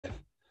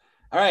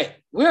All right,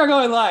 we are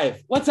going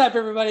live. What's up,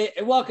 everybody?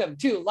 And welcome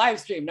to live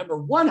stream number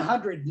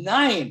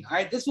 109. All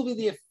right, this will be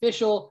the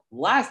official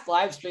last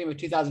live stream of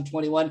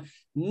 2021.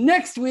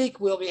 Next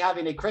week, we'll be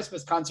having a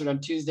Christmas concert on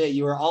Tuesday.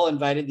 You are all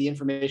invited. The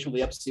information will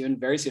be up soon,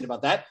 very soon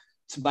about that.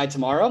 So by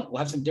tomorrow, we'll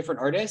have some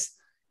different artists.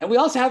 And we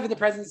also have in the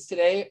presence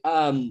today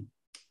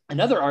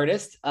another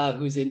artist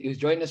who's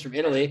joining us from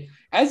Italy.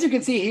 As you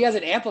can see, he has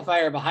an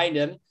amplifier behind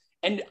him.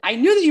 And I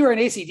knew that you were an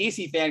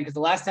AC/DC fan because the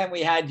last time we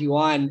had you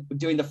on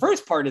doing the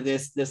first part of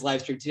this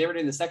live stream, today we're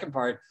doing the second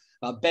part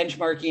about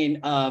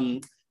benchmarking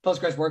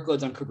Postgres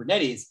workloads on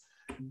Kubernetes.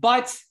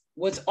 But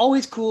what's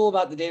always cool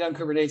about the Data on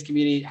Kubernetes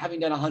community,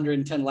 having done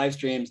 110 live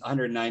streams,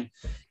 109,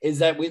 is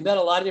that we've met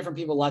a lot of different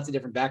people, lots of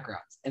different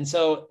backgrounds. And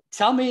so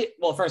tell me,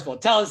 well, first of all,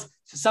 tell us,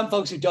 to some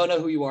folks who don't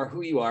know who you are,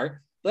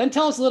 but then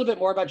tell us a little bit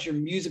more about your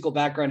musical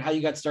background, how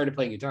you got started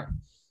playing guitar.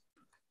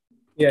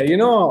 Yeah, you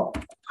know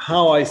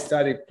how I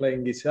started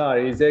playing guitar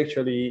is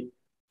actually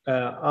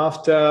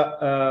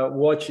after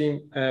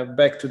watching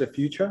Back to the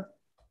Future.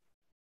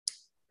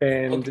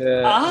 And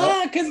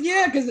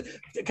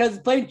because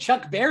playing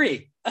Chuck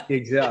Berry.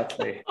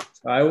 Exactly.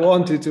 So I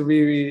wanted to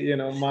be,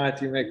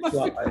 Marty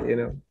McFly,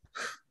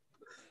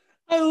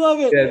 I love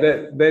it.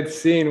 Yeah, that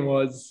scene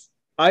was,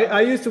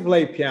 I used to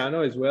play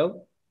piano as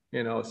well,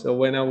 so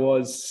when I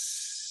was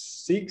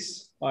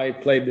 6, I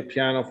played the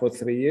piano for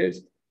 3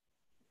 years.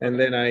 And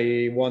then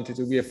I wanted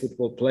to be a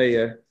football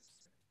player,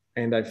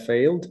 and I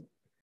failed.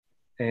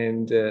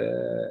 And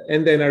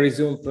then I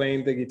resumed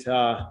playing the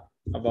guitar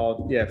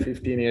about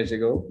 15 years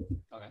ago.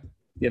 Okay.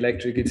 The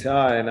electric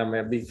guitar, and I'm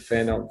a big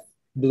fan of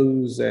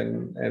blues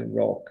and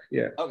rock.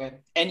 Yeah. Okay.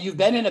 And you've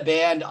been in a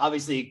band.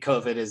 Obviously,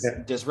 COVID has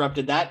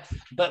disrupted that.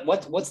 But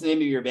what's the name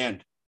of your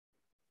band?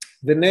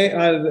 The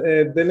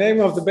name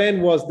of the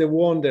band was the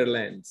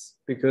Wonderlands,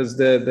 because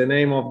the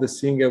name of the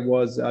singer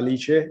was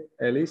Alice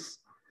Ellis.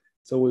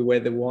 So we were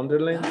the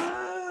Wonderlands,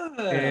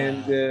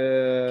 and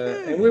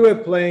we were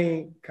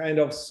playing kind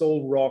of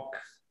soul rock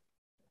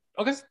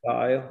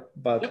style,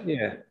 but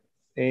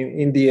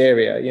in the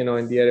area,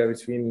 in the area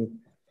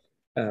between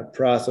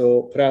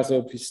Prato,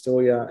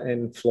 Pistoia,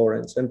 and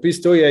Florence. And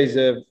Pistoia is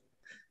a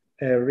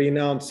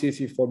renowned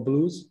city for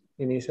blues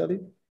in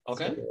Italy.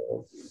 Okay.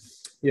 So,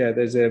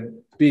 there's a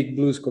big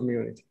blues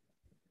community.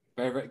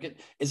 Very, very good.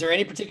 Is there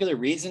any particular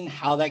reason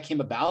how that came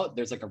about?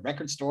 There's like a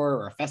record store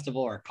or a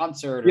festival or a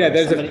concert?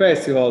 There's a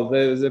festival.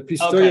 There's a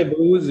Pistoia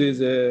Blues is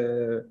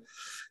a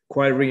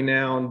quite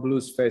renowned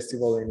blues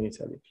festival in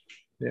Italy.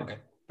 Yeah. Okay,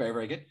 very,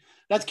 very good.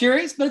 That's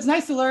curious, but it's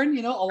nice to learn,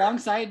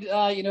 alongside,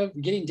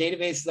 getting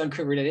databases on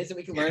Kubernetes, and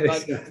we can learn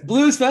about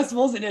blues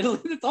festivals in Italy.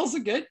 That's also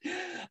good.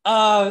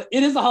 It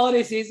is the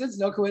holiday season. It's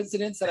no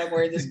coincidence that I'm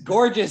wearing this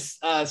gorgeous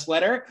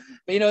sweater,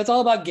 but, it's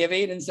all about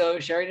giving. And so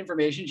sharing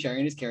information,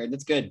 sharing is caring.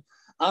 That's good.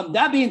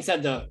 That being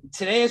said, though,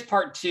 today is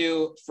part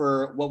 2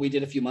 for what we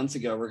did a few months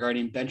ago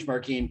regarding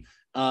benchmarking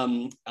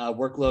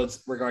workloads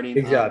regarding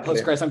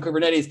Postgres on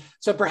Kubernetes.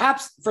 So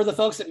perhaps for the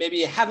folks that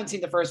maybe haven't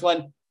seen the first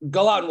one,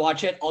 go out and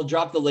watch it. I'll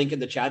drop the link in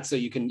the chat so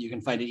you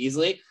can find it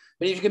easily.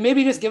 But if you can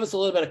maybe just give us a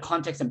little bit of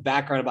context and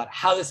background about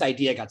how this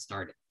idea got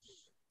started.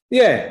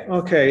 Yeah.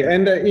 Okay.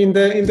 And in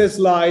the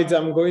slides,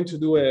 I'm going to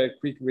do a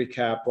quick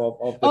recap of.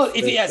 So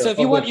if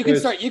you want, you can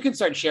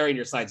start sharing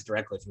your slides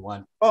directly if you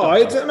want.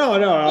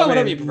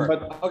 Whatever you prefer.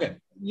 But, okay.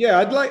 Yeah,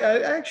 I'd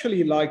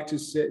actually like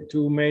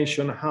to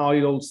mention how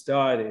it all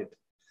started.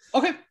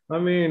 Okay.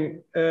 I'm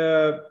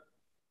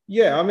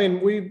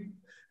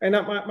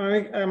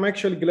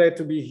actually glad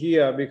to be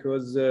here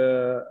because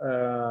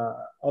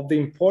of the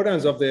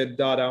importance of the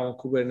data on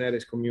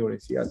Kubernetes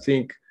community. I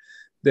think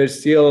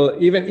there's still,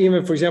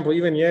 even for example,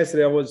 even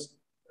yesterday I was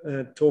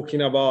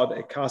talking about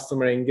a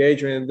customer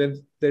engagement, and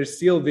then there's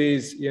still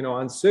this,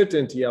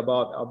 uncertainty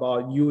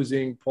about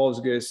using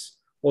Postgres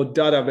or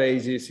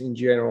databases in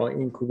general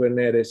in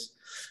Kubernetes,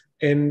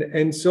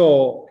 and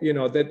so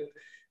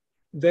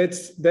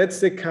that's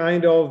the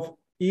kind of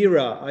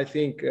era I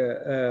think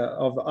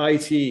of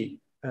IT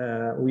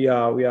we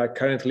are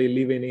currently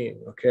living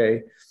in.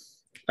 Okay,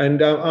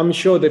 and I'm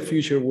sure the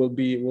future will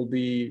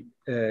be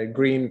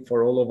green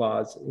for all of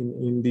us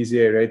in this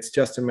area. It's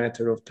just a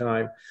matter of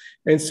time.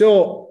 And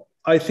so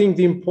I think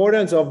the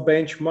importance of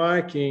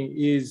benchmarking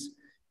is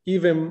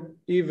even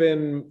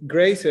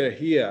greater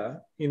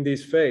here in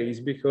this phase,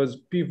 because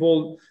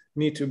people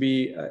need to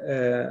be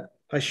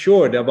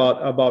assured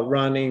about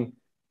running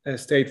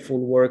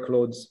stateful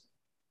workloads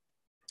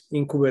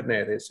in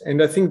Kubernetes.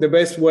 And I think the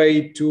best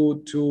way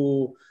to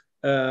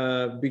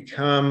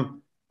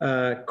become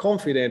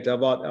confident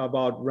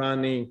about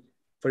running,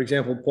 for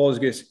example,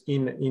 Postgres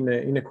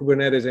in a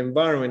Kubernetes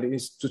environment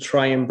is to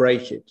try and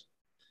break it.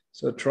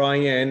 So try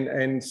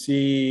and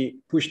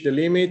push the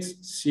limits,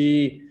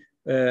 see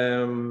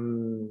how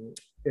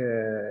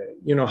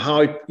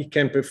it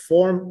can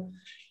perform.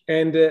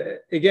 And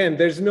again,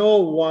 there's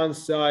no one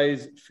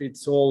size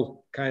fits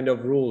all kind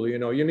of rule.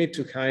 You need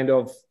to kind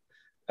of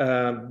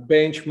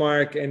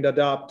benchmark and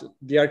adapt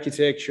the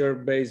architecture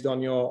based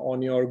on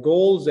your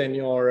goals and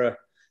your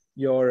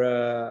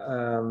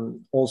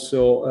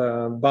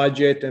also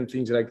budget and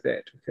things like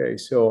that. Okay,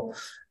 so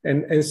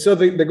and so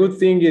the good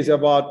thing is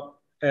about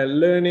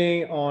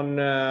learning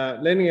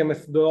a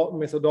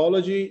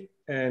methodology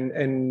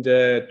and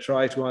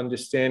try to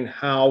understand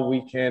how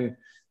we can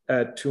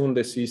tune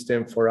the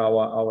system for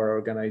our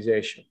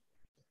organization.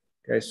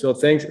 Okay, so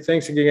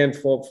thanks again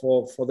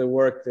for the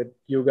work that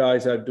you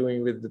guys are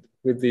doing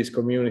with this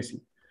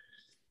community.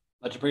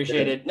 Much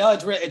appreciated. No,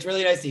 it's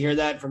really nice to hear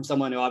that from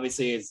someone who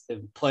obviously has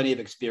plenty of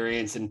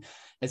experience and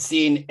has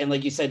seen, and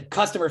like you said,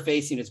 customer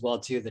facing as well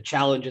too, the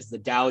challenges, the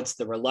doubts,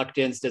 the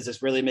reluctance. Does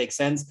this really make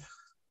sense?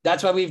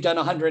 That's why we've done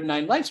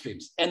 109 live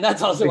streams. And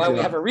that's also why we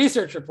have a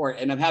research report.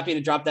 And I'm happy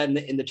to drop that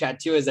in the chat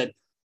too, is that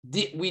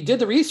we did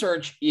the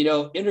research,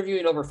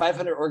 interviewing over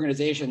 500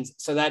 organizations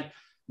so that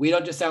we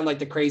don't just sound like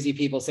the crazy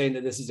people saying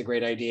that this is a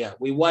great idea.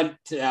 We want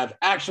to have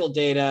actual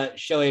data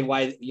showing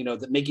why,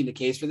 making the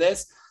case for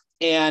this.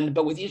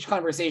 But with each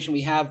conversation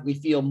we have, we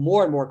feel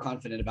more and more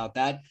confident about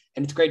that.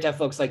 And it's great to have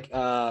folks like,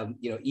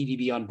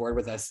 EDB on board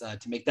with us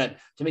to make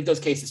those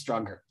cases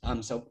stronger.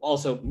 So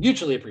also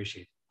mutually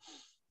appreciated.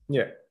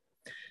 Yeah.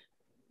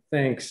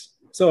 Thanks.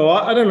 So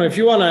I don't know if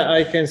you want to,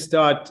 I can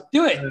start.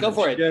 Do it. Go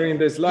for it. Sharing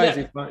the slides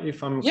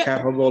if I'm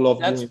capable of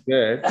doing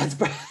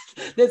that.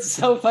 That's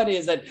so funny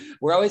is that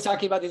we're always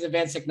talking about these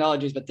advanced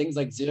technologies, but things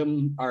like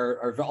Zoom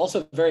are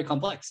also very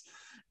complex.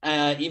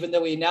 Even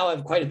though we now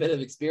have quite a bit of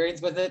experience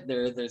with it,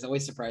 there's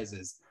always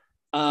surprises.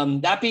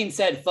 That being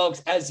said,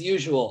 folks, as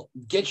usual,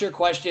 get your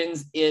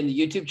questions in the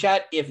YouTube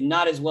chat. If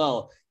not as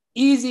well,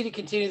 easy to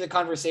continue the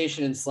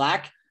conversation in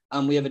Slack.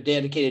 We have a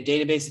dedicated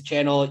database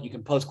channel. You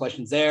can post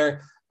questions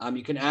there.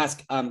 You can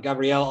ask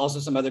Gabrielle, also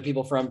some other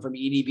people from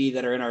EDB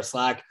that are in our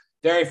Slack.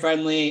 Very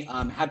friendly.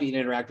 I'm happy to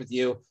interact with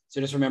you. So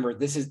just remember,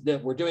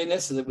 we're doing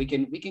this so that we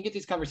can get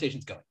these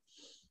conversations going.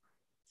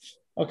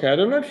 Okay, I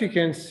don't know if you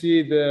can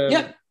see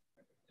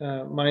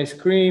my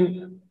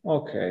screen.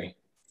 Okay,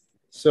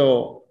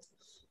 so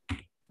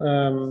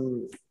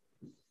hang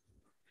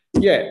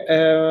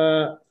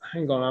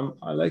on.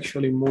 I'll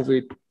actually move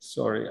it.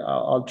 Sorry,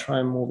 I'll try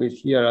and move it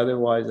here.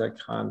 Otherwise, I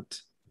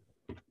can't.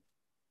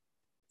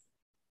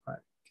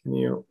 Can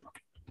you?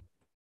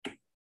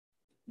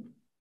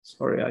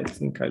 Sorry, I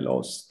think I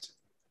lost.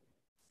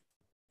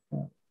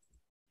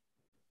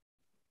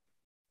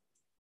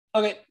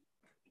 Okay.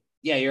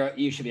 Yeah,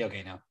 you should be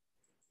okay now.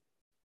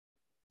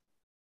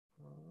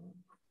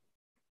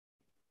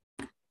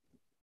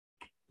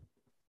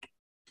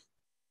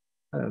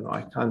 I don't know.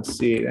 I can't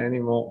see it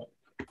anymore.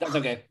 That's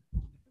okay.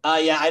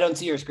 Yeah, I don't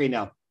see your screen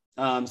now.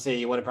 So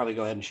you want to probably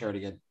go ahead and share it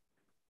again.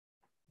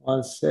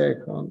 1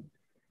 second.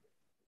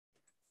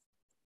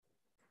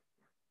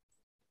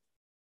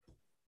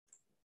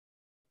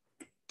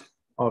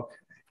 Okay.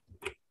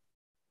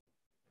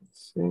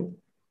 Let's see.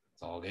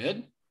 It's all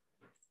good.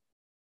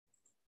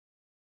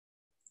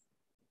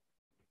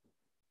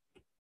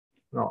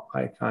 No,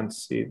 I can't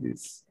see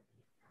this.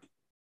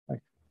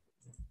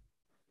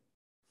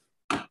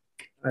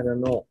 I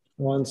don't know.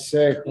 1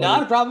 second.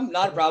 Not a problem.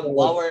 Not a problem.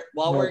 While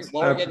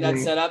we're getting that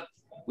set up,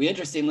 we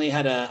interestingly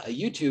had a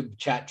YouTube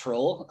chat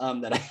troll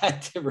that I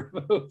had to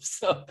remove.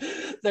 So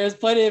there's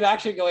plenty of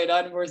action going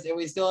on.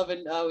 We still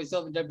haven't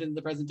jumped into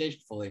the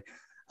presentation fully.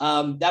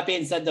 That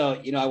being said, though,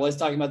 I was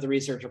talking about the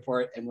research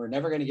report, and we're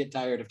never going to get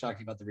tired of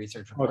talking about the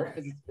research report.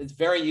 Okay. It's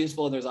very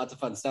useful, and there's lots of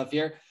fun stuff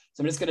here.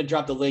 So I'm just going to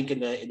drop the link in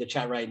the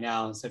chat right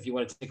now. So if you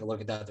want to take a look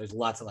at that, there's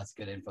lots and lots of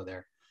good info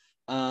there.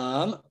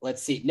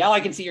 Let's see. Now I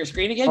can see your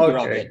screen again. Okay, you're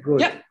all good. Good.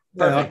 Yeah,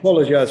 perfect. I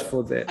apologize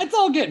for that. It's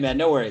all good, man.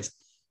 No worries.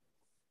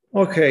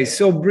 Okay,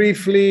 so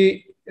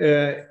briefly,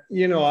 I'm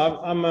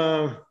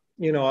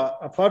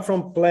apart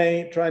from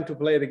trying to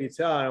play the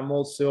guitar, I'm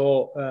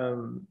also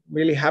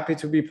really happy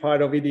to be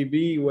part of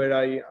EDB, where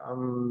I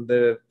am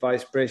the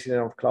vice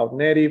president of Cloud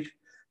Native.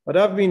 But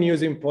I've been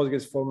using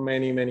Postgres for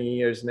many, many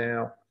years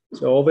now,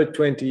 so over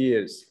 20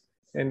 years.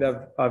 And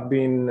I've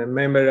been a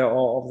member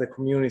of the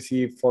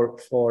community for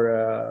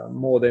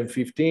more than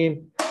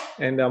 15.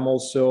 And I'm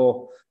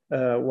also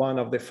one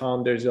of the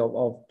founders of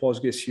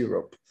Postgres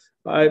Europe.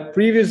 I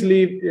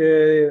previously,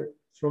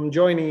 from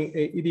joining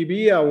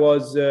EDB, I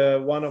was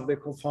one of the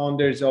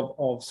co-founders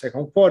of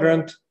Second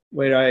Quadrant,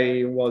 where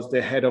I was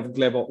the head of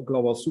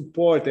global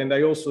support. And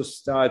I also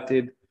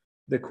started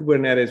the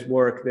Kubernetes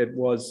work that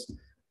was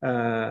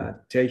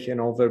taken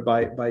over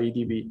by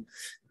EDB.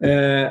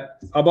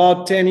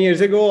 About 10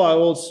 years ago, I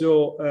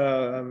also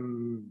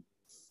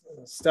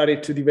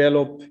started to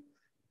develop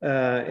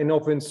an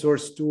open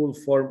source tool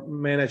for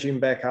managing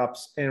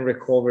backups and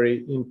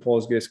recovery in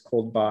Postgres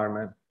called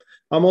Barman.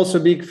 I'm also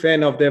a big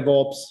fan of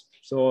DevOps,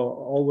 so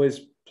always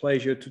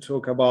pleasure to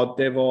talk about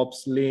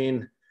DevOps,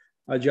 Lean,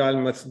 Agile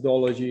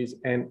methodologies,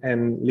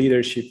 and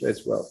leadership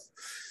as well.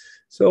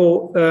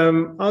 So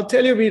I'll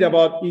tell you a bit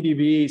about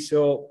EDB.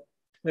 So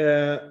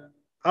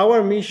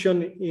our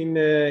mission in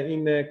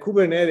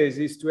Kubernetes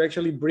is to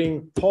actually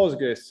bring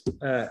Postgres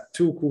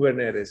to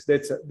Kubernetes.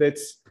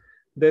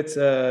 That's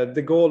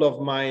the goal of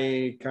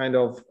my kind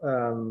of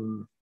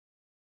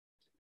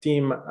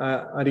team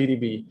at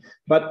EDB.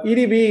 But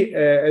EDB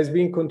has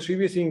been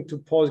contributing to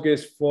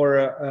Postgres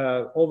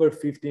for over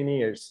 15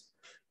 years.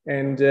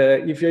 And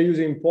if you're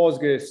using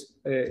Postgres,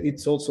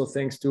 it's also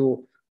thanks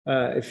to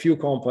a few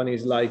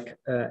companies like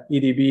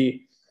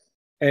EDB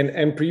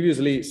and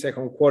previously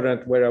Second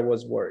Quadrant, where I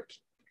was working.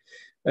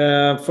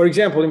 For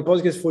example, in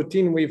Postgres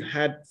 14, we've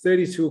had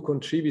 32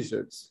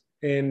 contributors,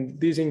 and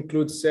this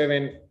includes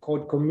 7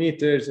 code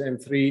committers and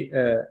 3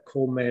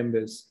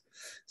 co-members.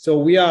 So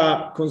we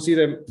are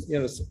considered,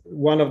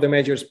 one of the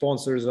major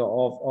sponsors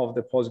of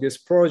the Postgres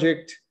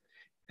project.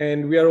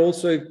 And we are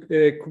also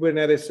a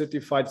Kubernetes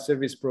certified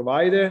service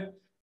provider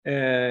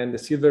and a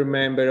silver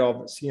member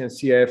of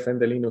CNCF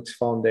and the Linux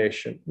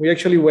Foundation. We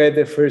actually were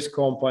the first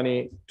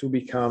company to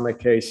become a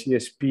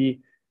KCSP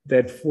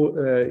that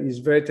is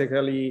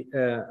vertically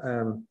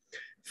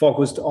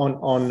focused on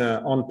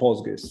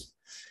Postgres.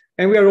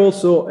 And we are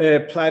also a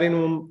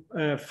Platinum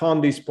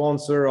founding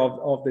sponsor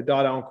of the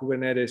Data on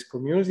Kubernetes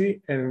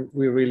community, and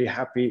we're really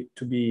happy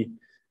to be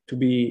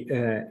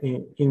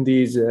in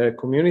this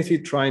community,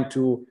 trying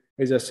to,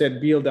 as I said,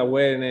 build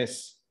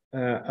awareness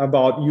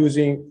about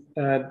using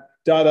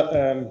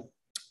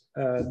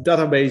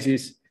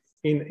databases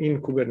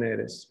in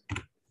Kubernetes.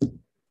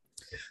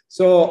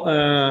 So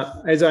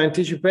as I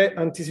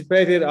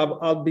anticipated,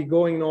 I'll be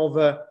going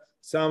over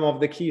some of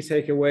the key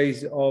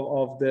takeaways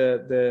of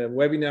the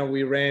webinar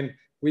we ran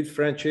with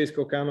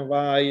Francesco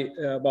Canovai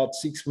about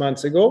 6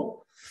 months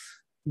ago.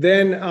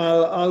 Then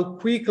I'll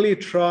quickly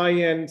try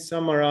and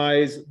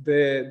summarize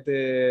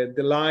the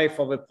life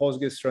of a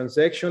Postgres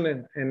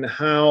transaction and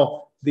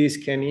how this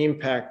can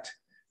impact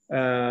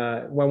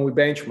when we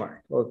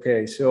benchmark.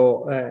 Okay,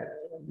 so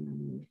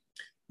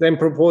then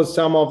propose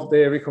some of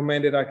the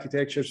recommended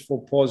architectures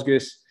for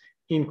Postgres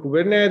in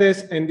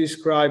Kubernetes and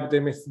describe the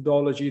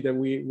methodology that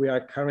we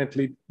are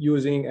currently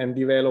using and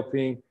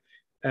developing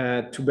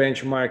to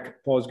benchmark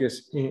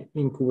Postgres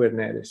in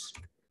Kubernetes.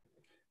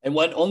 And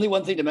only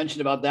one thing to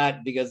mention about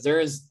that, because there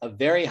is a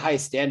very high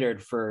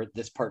standard for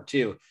this part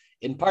 2.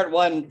 In part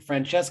 1,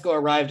 Francesco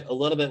arrived a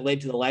little bit late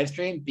to the live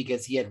stream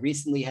because he had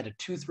recently had a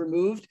tooth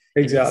removed.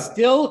 Exactly. And he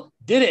still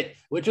did it,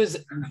 which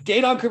was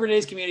Data on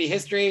Kubernetes community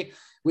history.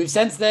 We've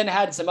since then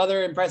had some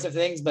other impressive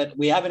things, but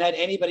we haven't had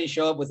anybody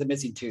show up with a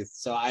missing tooth.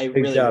 So I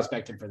really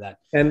respect him for that.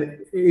 And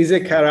he's a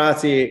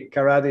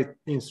karate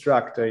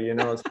instructor,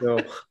 so.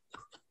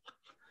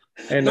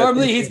 And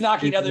normally he's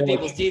knocking other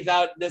people's teeth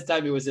out. This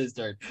time it was his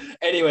turn.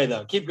 Anyway,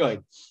 though, keep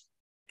going.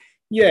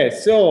 Yeah.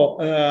 So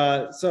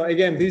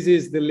again, this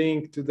is the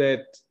link to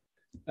that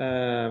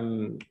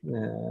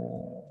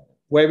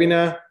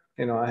webinar.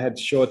 I had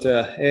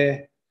shorter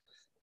hair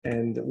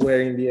and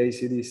wearing the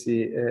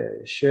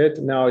AC/DC shirt.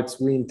 Now it's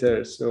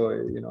winter, so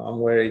I'm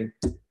wearing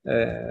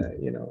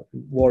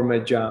warmer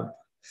jump.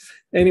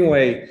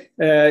 Anyway,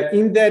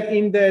 in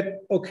that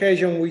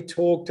occasion, we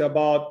talked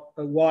about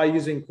why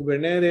using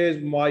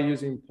Kubernetes, why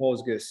using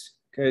Postgres.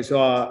 Okay, so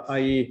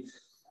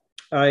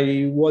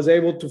I was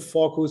able to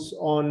focus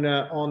on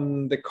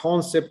the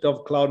concept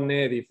of cloud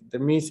native, the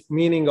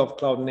meaning of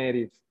cloud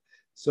native.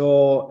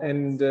 So,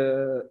 and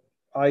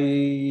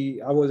I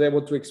was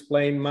able to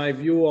explain my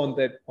view on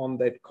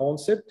that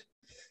concept,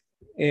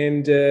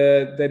 and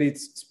that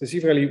it's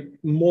specifically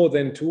more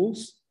than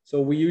tools. So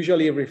we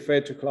usually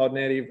refer to cloud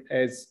native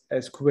as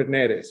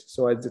Kubernetes,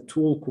 so as the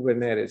tool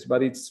Kubernetes,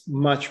 but it's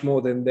much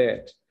more than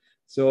that.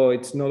 So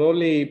it's not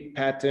only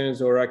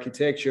patterns or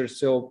architecture.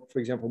 So for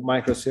example,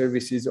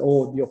 microservices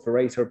or the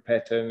operator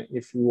pattern,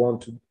 if you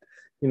want to,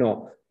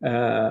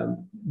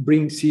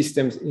 bring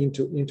systems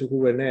into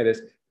Kubernetes,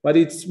 but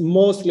it's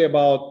mostly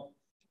about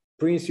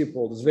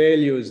principles,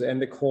 values, and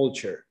the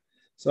culture.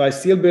 So I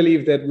still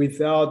believe that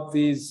without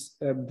this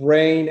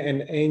brain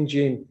and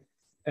engine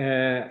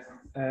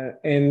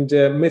and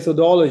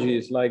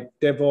methodologies like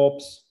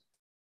DevOps,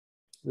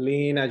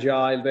 Lean,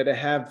 Agile that I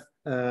have,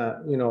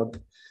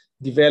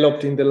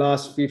 developed in the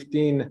last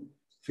 15,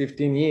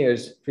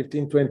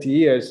 20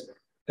 years,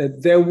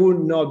 there would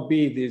not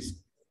be this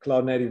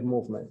cloud native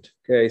movement.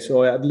 Okay,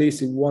 so at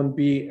least it won't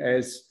be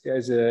as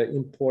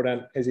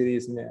important as it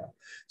is now.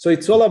 So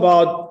it's all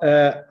about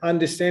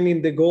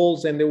understanding the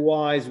goals and the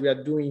whys we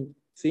are doing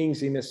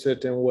things in a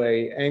certain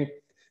way. And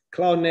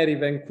cloud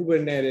native and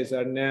Kubernetes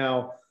are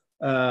now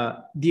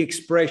the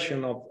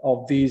expression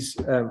of this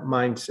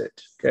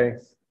mindset. Okay.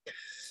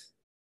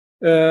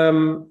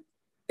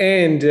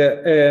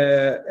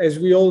 As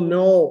we all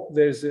know,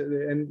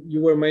 and you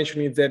were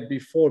mentioning that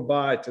before,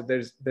 but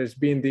there's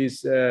been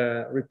this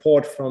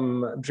report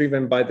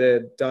driven by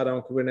the Data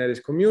on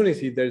Kubernetes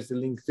community. There's the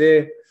link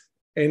there,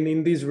 and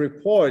in this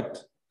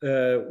report,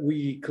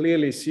 we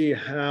clearly see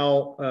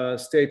how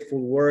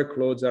stateful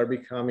workloads are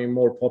becoming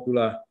more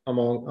popular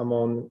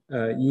among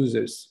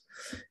users,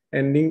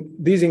 and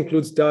this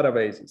includes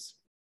databases.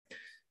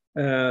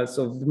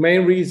 So the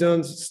main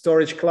reasons: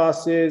 storage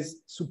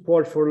classes,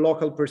 support for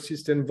local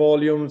persistent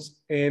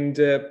volumes, and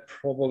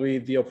probably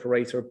the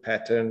operator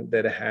pattern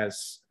that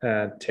has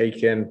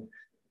taken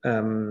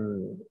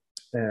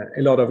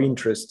a lot of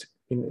interest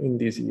in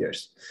these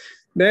years.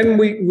 Then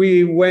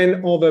we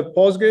went over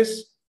Postgres,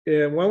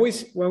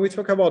 when we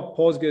talk about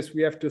Postgres,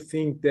 we have to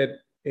think that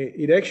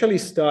it actually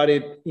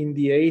started in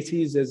the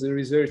 80s as a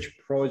research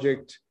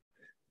project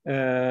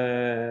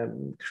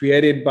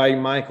created by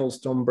Michael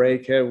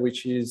Stonebraker,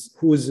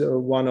 who's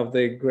one of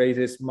the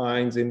greatest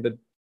minds in the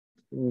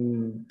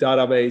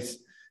database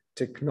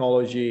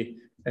technology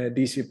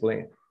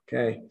discipline.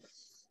 Okay,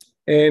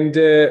 and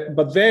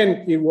but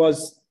then it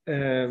was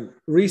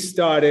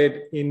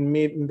restarted in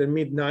the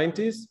mid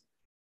 90s.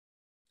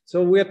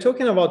 So we are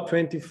talking about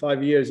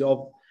 25 years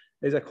of,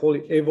 as I call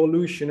it,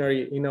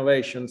 evolutionary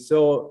innovation.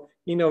 So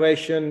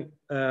innovation,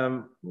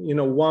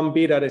 one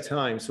bit at a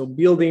time. So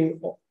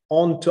building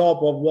on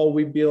top of what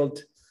we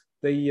built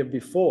the year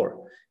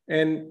before.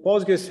 And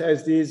Postgres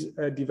has this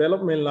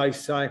development life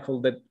cycle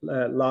that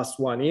lasts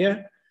 1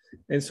 year.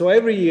 And so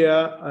every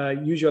year,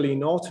 usually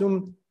in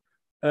autumn,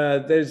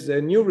 there's a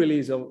new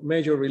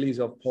major release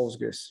of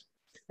Postgres.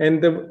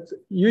 And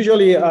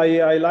usually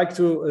I like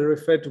to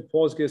refer to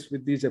Postgres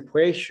with this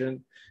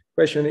equation.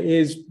 Question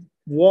is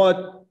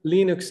what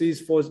Linux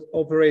is for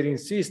operating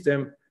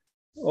systems,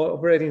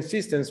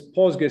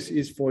 Postgres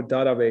is for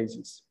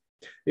databases.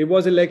 It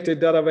was elected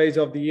Database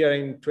of the Year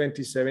in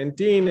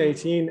 2017,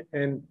 18,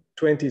 and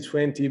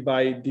 2020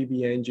 by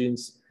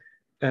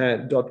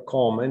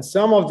dbengines.com. And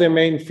some of the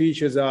main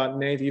features are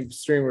native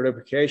stream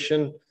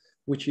replication,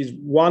 which is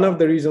one of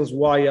the reasons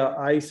why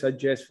I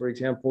suggest, for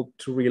example,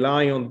 to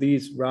rely on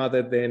these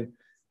rather than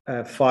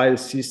file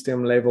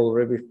system level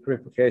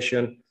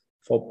replication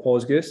for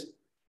Postgres.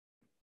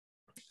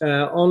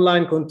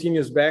 Online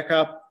continuous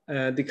backup,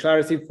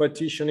 declarative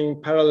partitioning,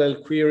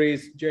 parallel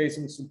queries,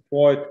 JSON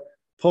support,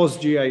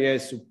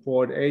 PostGIS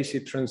support,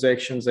 ACID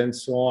transactions, and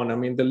so on. I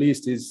mean, the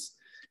list is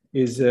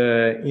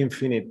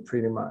infinite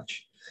pretty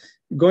much.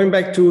 Going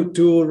back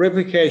to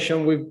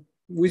replication,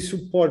 we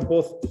support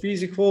both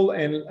physical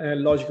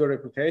and logical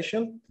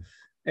replication,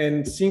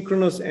 and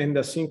synchronous and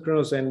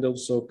asynchronous, and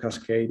also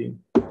cascading.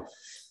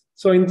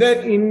 So in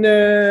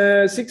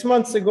 6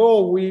 months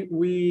ago,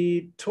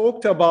 we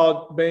talked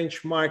about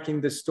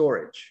benchmarking the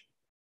storage.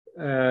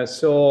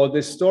 So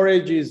the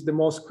storage is the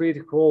most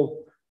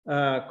critical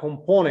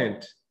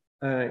component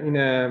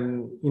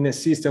in a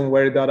system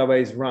where a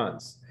database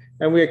runs.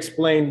 And we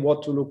explained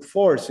what to look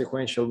for: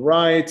 sequential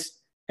writes,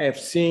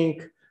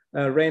 fsync,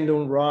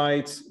 random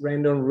writes,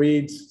 random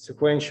reads,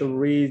 sequential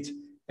reads,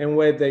 and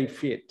where they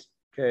fit.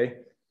 Okay.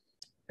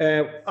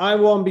 I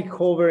won't be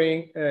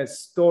covering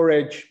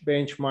storage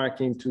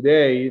benchmarking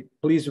today.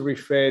 Please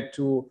refer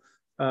to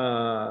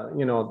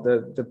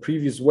the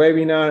previous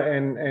webinar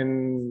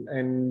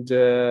and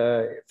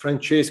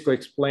Francesco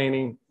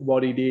explaining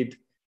what he did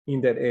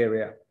in that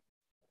area.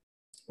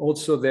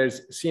 Also,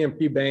 there's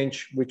CMP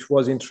bench, which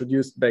was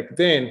introduced back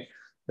then,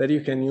 that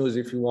you can use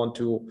if you want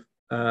to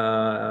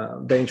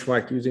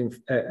benchmark using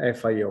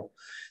FIO.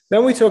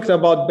 Then we talked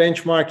about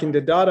benchmarking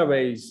the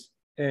database,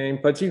 in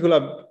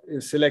particular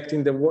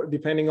selecting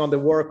depending on the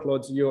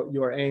workloads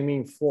you're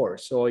aiming for.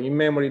 So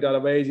in-memory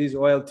databases,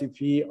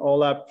 OLTP,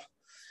 OLAP.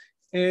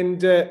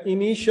 And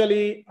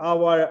initially,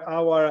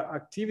 our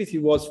activity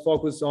was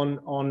focused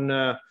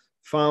on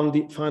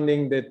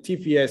funding the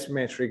TPS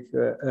metric,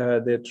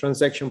 the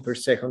transaction per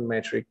second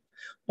metric,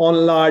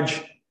 on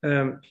large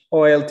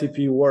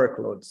OLTP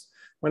workloads.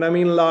 When I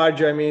mean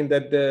large, I mean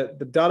that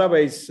the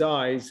database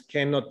size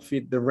cannot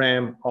fit the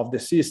RAM of the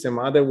system.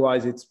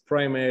 Otherwise, it's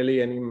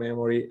primarily an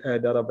in-memory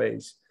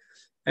database.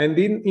 And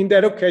in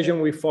that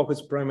occasion, we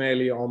focus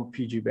primarily on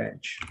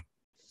PGBench.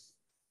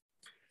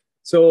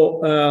 So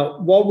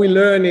what we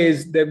learn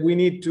is that we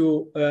need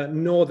to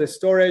know the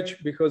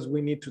storage because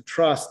we need to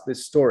trust the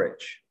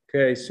storage.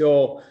 Okay,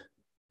 so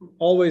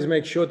always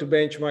make sure to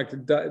benchmark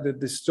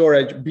the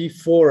storage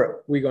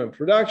before we go in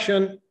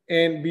production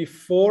and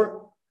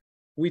before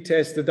we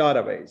test the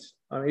database.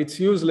 It's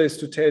useless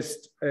to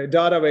test a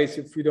database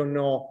if we don't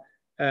know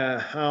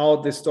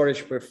how the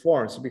storage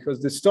performs,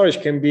 because the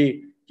storage can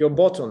be your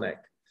bottleneck.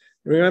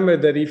 Remember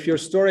that if your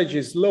storage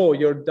is low,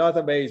 your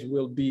database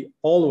will be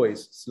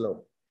always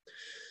slow.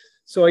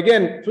 So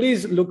again,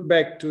 please look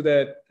back to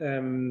that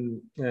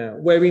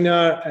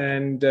webinar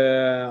and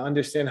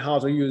understand how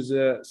to use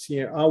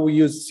how we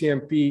use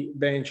CMP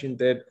bench in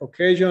that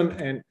occasion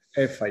and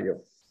FIO.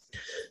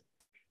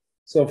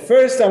 So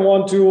first, I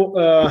want to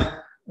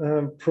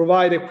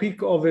provide a quick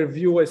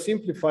overview, a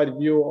simplified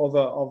view of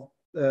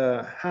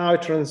how a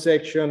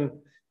transaction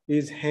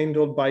is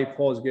handled by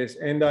Postgres.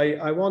 And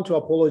I want to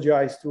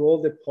apologize to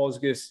all the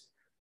Postgres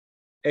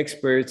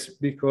experts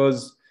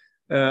because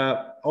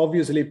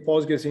obviously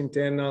Postgres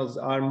internals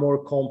are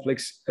more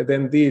complex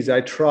than these.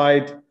 I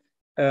tried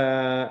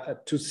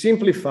to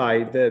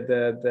simplify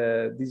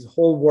this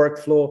whole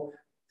workflow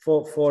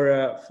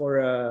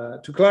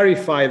to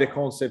clarify the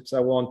concepts I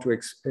want to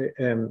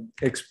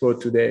explore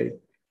today.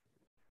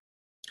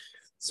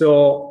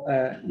 So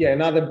yeah,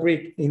 another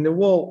brick in the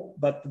wall,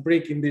 but the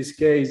brick in this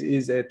case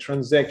is a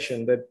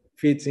transaction that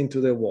fits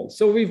into the wall.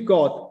 So we've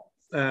got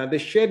the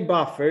shared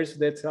buffers.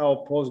 That's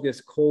how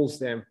Postgres calls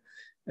them.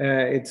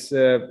 It's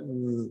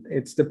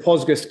the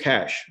Postgres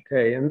cache,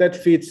 okay, and that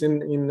fits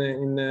in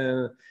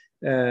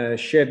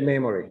shared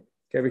memory.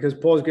 Okay, because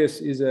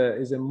Postgres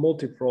is a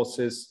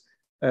multi-process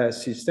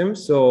system,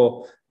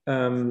 so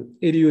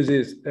it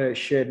uses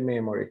shared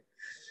memory.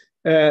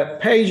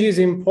 Pages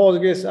in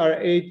Postgres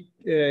are 8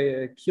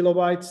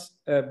 kilobytes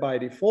by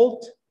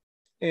default,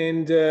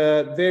 and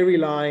they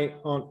rely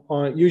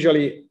on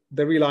usually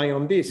they rely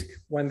on disk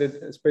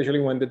especially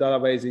when the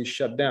database is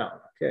shut down.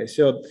 Okay,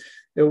 so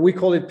we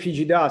call it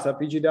PGData.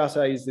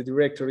 PGData is the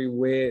directory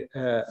where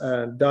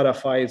data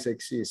files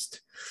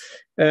exist.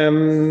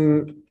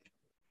 Consider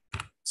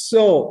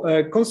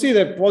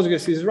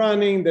Postgres is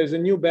running. There's a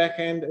new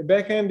backend. A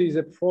backend is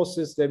a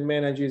process that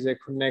manages a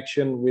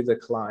connection with a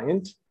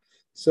client.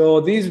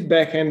 So this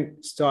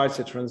backend starts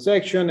a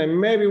transaction and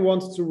maybe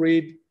wants to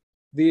read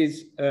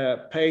this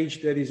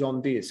page that is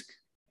on disk.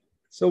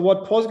 So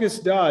what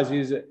Postgres does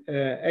is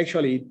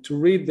actually to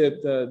read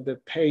the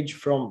page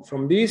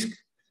from disk,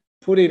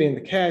 put it in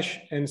the cache,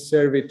 and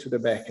serve it to the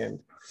backend.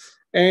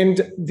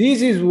 And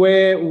this is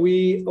where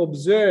we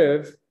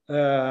observe,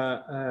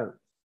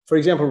 for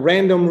example,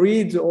 random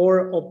reads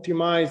or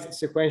optimized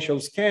sequential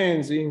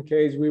scans in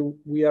case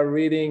we are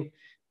reading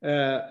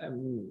a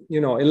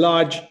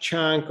large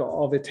chunk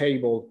of a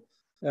table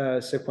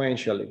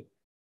sequentially.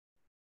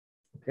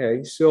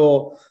 Okay,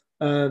 so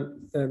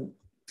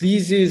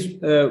this is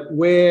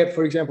where,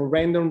 for example,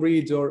 random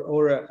reads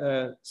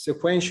or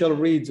sequential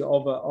reads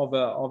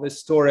of a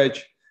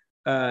storage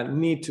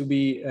need to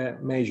be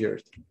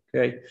measured.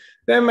 Okay,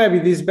 then maybe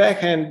this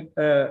backend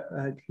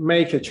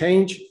make a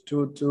change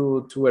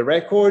to a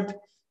record.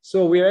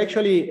 So we are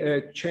actually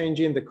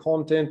changing the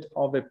content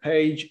of a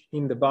page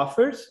in the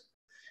buffers,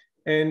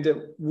 and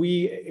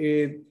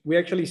we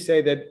actually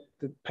say that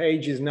the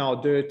page is now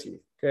dirty.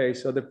 Okay,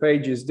 so the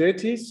page is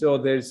dirty, so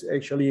there's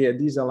actually a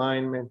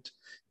disalignment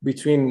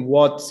between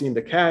what's in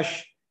the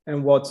cache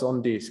and what's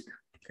on disk.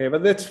 Okay,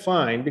 but that's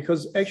fine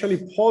because actually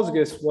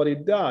Postgres, what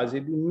it does,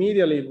 it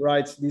immediately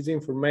writes this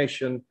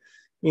information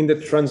in the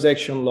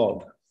transaction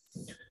log.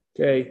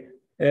 Okay,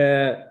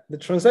 the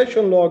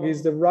transaction log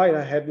is the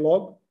write-ahead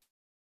log,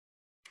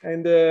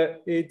 and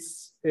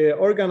it's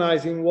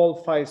organized in WAL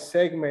file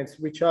segments,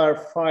 which are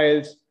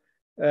files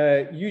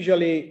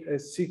usually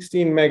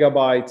 16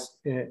 megabytes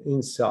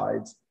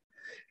inside.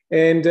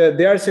 And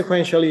they are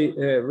sequentially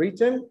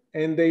written,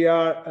 and they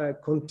are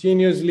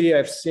continuously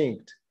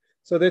f-synced.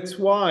 So that's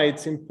why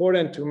it's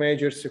important to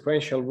measure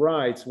sequential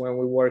writes when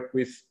we work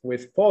with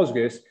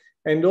Postgres.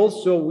 And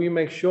also we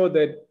make sure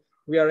that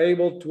we are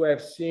able to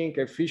f-sync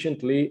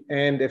efficiently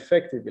and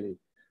effectively.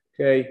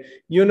 Okay,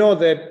 you know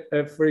that,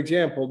 for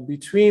example,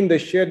 between the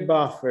shared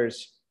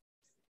buffers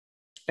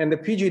and the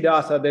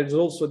PGData, there's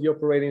also the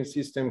operating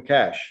system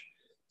cache.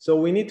 So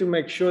we need to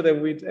make sure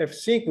that with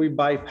f-sync, we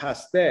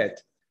bypass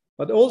that.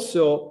 But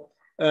also,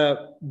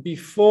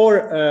 if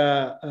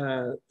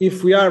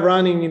we are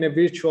running in a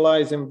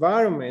virtualized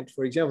environment,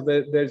 for example,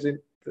 there's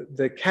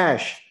the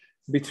cache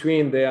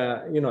between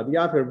the the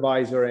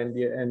hypervisor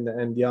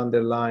and the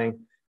underlying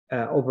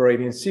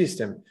operating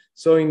system.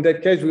 So in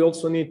that case, we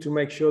also need to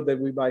make sure that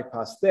we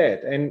bypass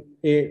that. And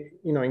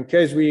in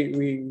case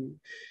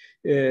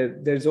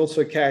there's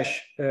also a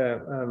cache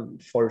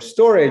for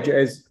storage,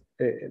 as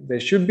there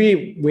should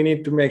be. We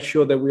need to make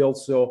sure that we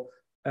also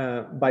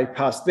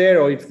bypass there,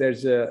 or if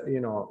there's a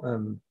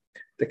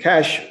the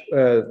cache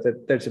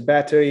that there's a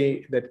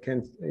battery that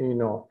can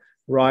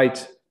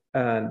write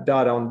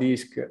data on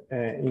disk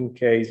in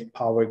case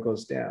power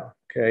goes down.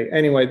 Okay,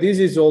 anyway, this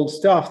is all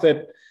stuff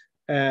that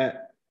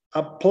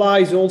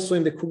applies also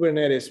in the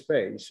Kubernetes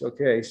space.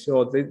 Okay,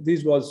 so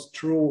this was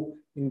true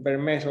in bare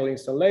metal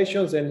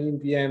installations and in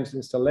VMs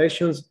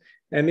installations,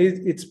 and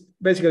it's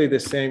basically the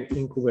same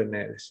in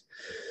Kubernetes.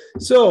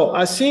 So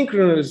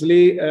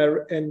asynchronously,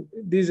 and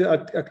this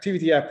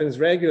activity happens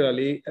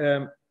regularly,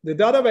 the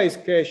database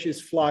cache is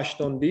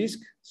flushed on disk.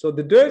 So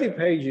the dirty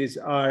pages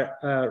are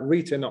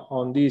written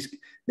on disk.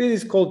 This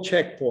is called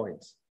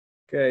checkpoints.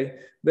 Okay,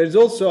 there's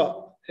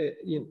also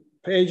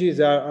pages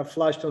are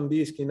flushed on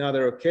disk in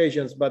other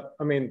occasions, but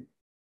I mean,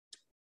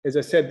 as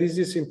I said, this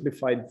is a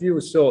simplified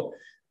view. So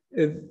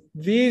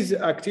this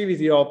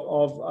activity of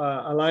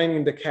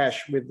aligning the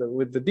cache with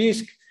the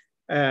disk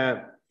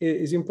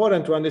is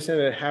important to understand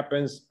that it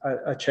happens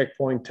at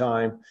checkpoint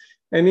time.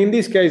 And in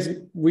this case,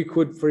 we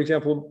could, for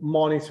example,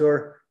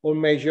 monitor or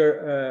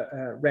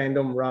measure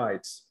random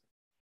writes.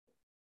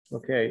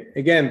 Okay,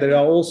 again, there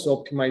are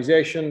also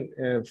optimization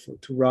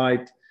to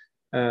write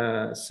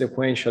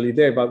sequentially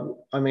there, but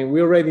I mean,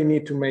 we already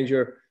need to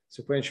measure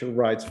sequential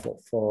writes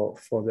for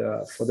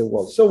the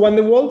WAL. So when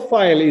the WAL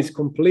file is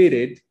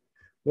completed,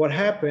 what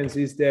happens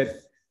is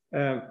that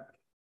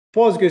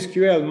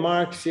PostgreSQL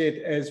marks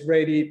it as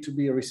ready to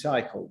be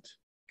recycled.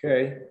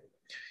 Okay,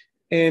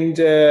 and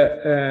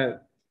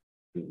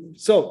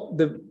so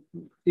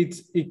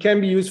it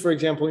can be used, for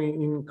example,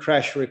 in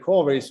crash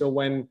recovery. So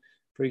when,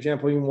 for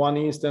example, in one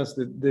instance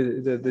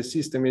the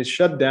system is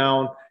shut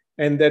down,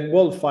 and that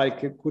WAL file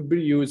could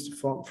be used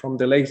from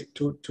the latest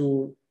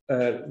to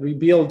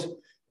rebuild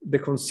the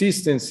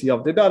consistency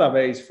of the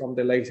database from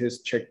the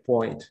latest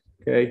checkpoint.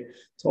 Okay,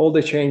 so all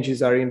the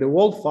changes are in the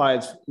world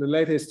files. The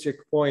latest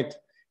checkpoint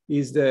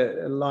is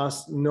the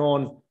last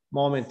known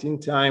moment in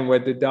time where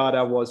the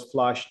data was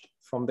flushed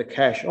from the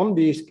cache on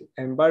disk,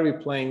 and by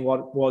replaying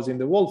what was in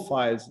the world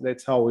files,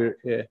 that's how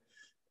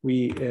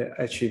we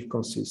achieve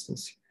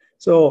consistency.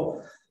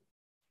 So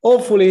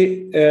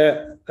hopefully,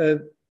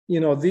 you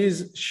know,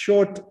 this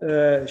short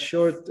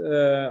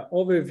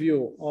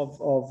overview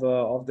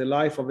of the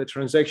life of a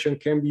transaction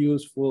can be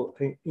useful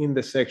in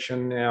the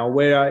section now,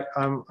 where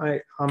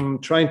I'm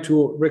trying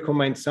to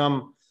recommend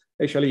some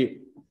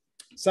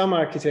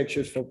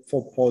architectures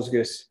for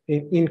Postgres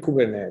in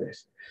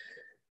Kubernetes.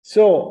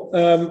 So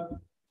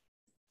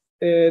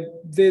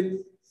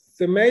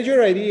the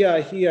major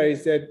idea here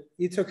is that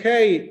it's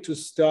okay to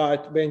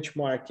start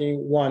benchmarking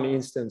one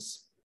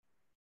instance.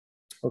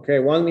 Okay,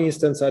 one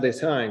instance at a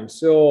time.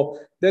 So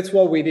that's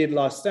what we did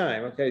last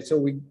time. Okay, so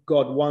we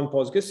got one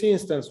Postgres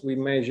instance, we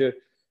measure,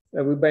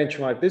 we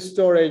benchmark the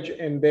storage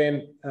and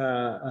then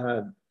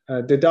the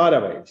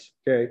database.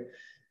 Okay,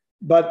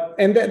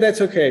 and that's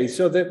okay.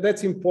 So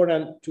that's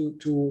important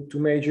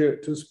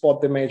to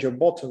spot the major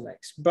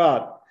bottlenecks.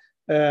 But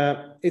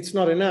it's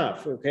not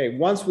enough. Okay,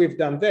 once we've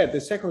done that,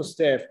 the second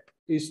step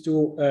is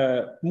to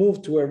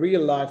move to a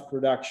real life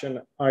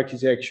production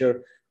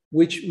architecture,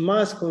 which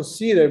must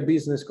consider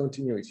business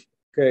continuity.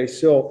 Okay,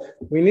 so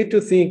we need to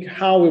think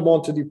how we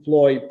want to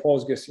deploy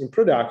Postgres in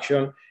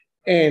production,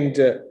 and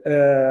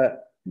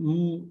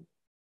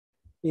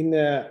in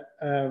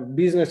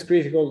business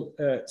critical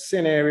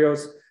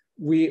scenarios,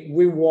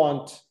 we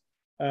want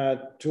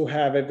to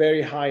have a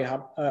very high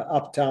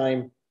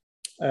uptime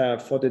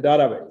for the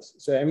database.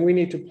 So, and we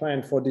need to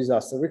plan for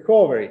disaster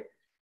recovery,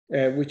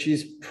 which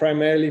is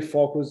primarily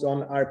focused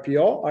on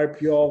RPO.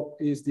 RPO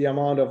is the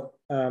amount of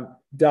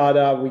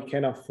data we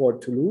can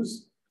afford to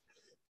lose,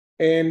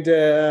 and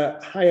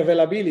high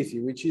availability,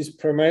 which is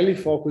primarily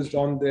focused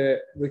on the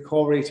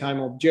recovery time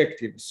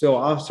objective. So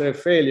after a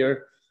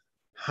failure,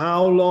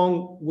 how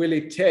long will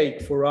it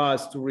take for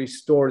us to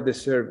restore the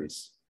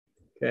service?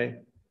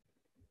 Okay.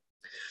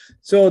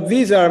 So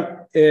these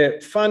are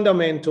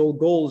fundamental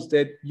goals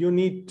that you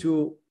need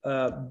to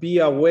be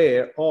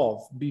aware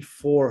of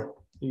before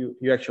you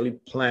actually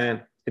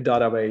plan a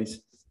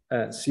database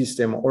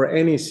system or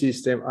any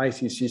system,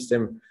 IT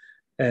system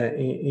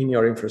in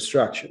your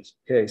infrastructures.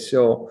 Okay,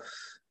 so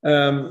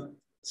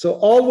so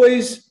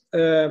always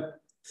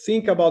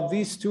think about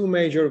these two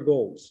major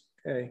goals.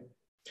 Okay,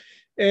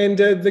 and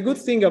the good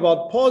thing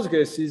about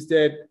Postgres is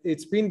that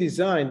it's been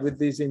designed with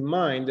this in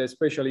mind,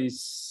 especially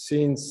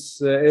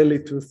since early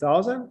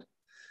 2000.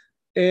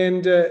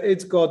 And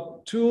it's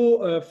got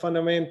two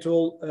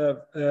fundamental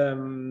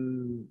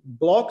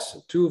blocks,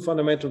 two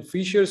fundamental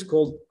features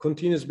called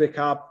continuous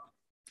backup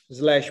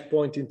 /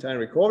 point-in-time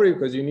recovery,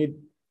 because you need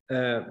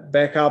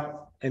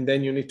backup and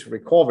then you need to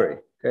recovery.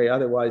 Okay,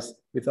 otherwise,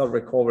 without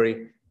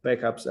recovery,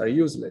 backups are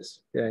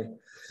useless. Okay,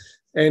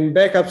 and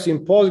backups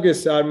in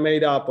Postgres are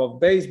made up of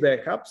base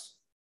backups,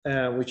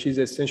 which is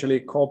essentially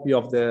a copy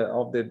of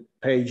the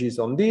pages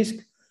on disk,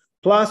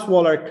 plus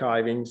wall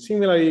archiving,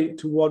 similarly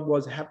to what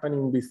was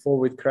happening before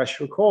with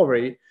crash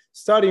recovery,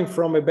 starting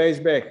from a base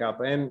backup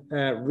and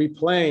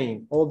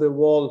replaying all the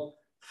wall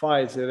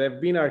files that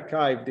have been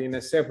archived in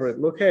a separate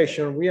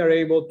location. We are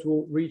able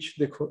to reach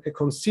a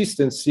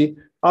consistency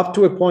up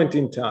to a point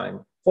in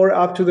time or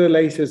up to the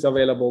latest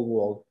available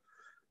wall.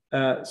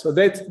 So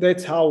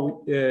that's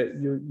how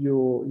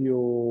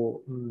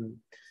you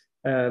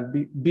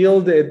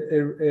build a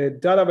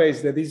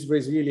database that is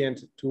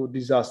resilient to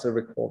disaster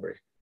recovery.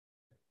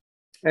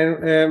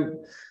 And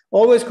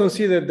always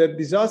consider that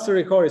disaster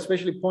recovery,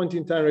 especially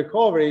point-in-time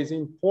recovery, is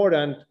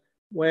important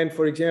when,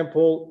 for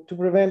example, to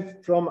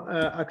prevent from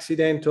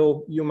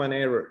accidental human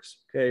errors.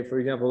 Okay, for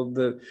example,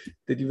 the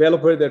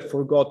developer that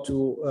forgot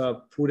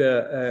to put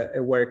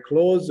a where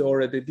clause,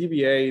 or the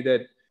DBA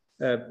that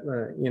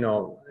you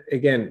know,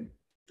 again,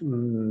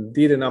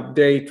 did an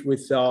update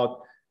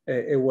without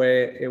a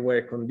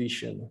where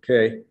condition.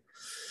 Okay,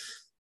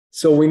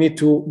 so we need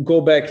to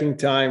go back in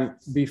time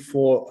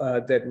before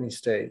that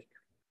mistake.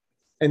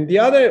 And the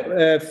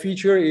other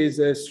feature is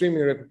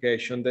streaming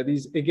replication that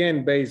is,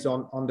 again, based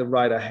on the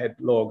write-ahead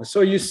log.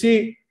 So you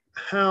see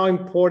how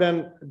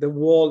important the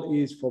wall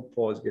is for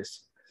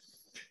Postgres.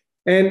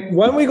 And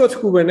when we go to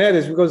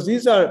Kubernetes, because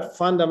these are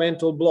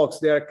fundamental blocks,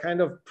 they are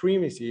kind of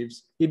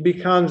primitives, it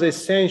becomes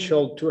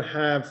essential to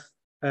have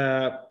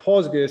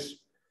Postgres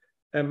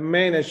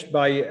managed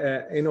by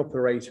an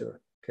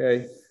operator,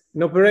 okay?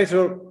 An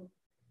operator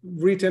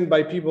written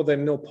by people that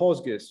know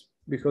Postgres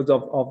because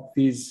of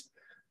these,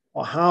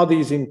 or how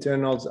these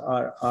internals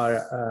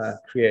are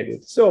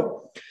created.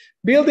 So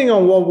building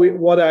on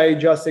what I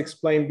just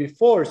explained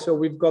before, so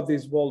we've got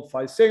this world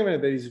file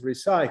segment that is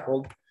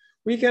recycled.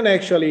 We can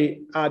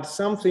actually add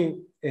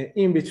something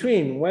in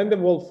between. When the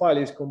world file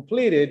is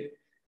completed,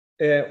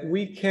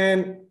 we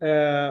can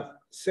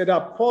set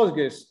up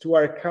Postgres to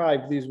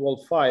archive this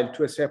world file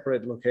to a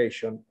separate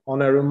location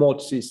on a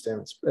remote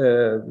system.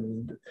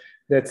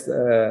 That's,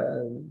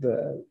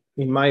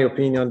 in my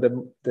opinion,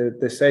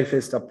 the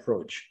safest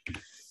approach.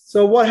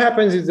 So what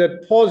happens is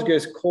that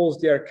Postgres calls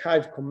the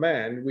archive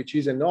command, which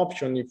is an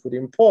option you put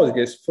in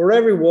Postgres for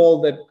every wall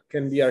that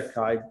can be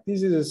archived.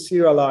 This is a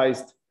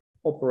serialized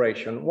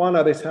operation, one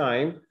at a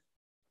time.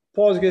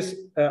 Postgres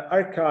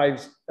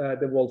archives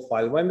the wall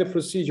file. When the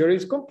procedure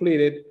is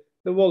completed,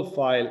 the wall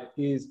file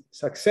is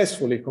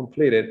successfully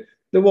completed.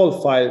 The wall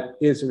file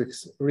is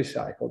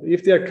recycled.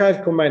 If the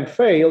archive command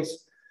fails,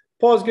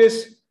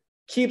 Postgres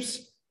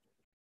keeps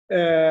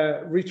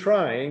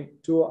retrying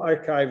to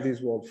archive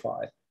this wall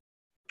file.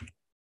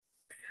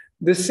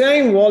 The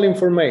same wall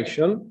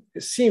information,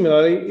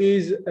 similarly,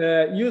 is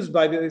used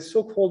by the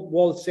so-called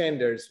wall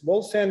senders.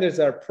 Wall senders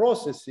are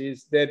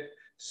processes that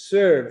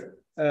serve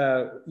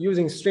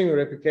using string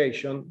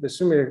replication, the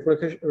string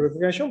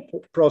replication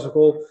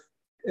protocol,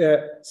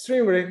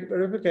 string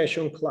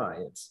replication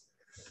clients.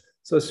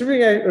 So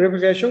string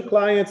replication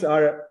clients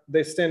are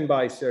the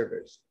standby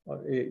servers,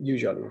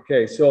 usually,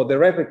 okay? So the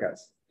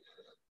replicas.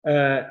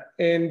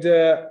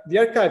 The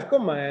archive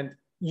command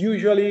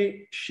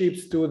usually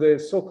ships to the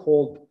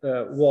so-called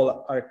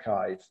wall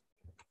archive.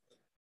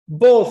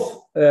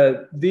 Both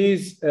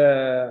these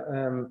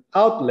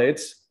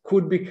outlets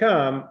could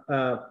become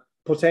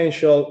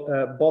potential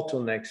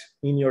bottlenecks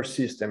in your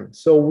system.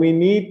 So we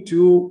need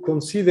to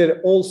consider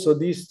also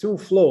these two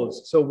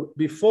flows. So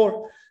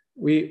before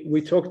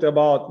we talked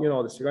about, you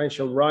know, the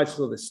sequential writes,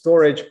 so the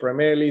storage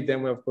primarily,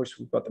 then of course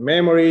we've got the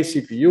memory,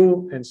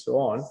 CPU, and so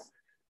on.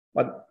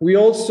 But we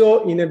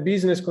also, in a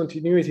business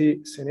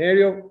continuity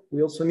scenario,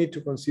 we also need to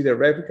consider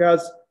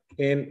replicas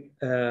and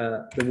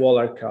the wall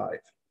archive.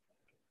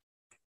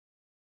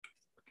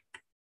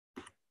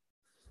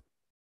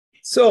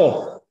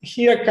 So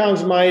here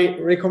comes my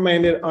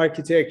recommended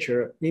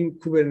architecture in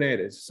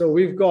Kubernetes. So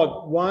we've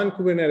got one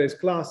Kubernetes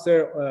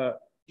cluster,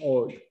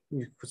 or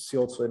you could see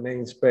also a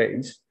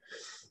namespace.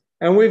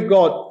 And we've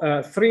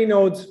got 3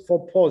 nodes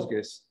for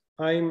Postgres.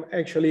 I'm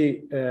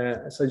actually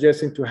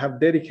suggesting to have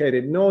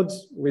dedicated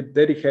nodes with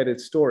dedicated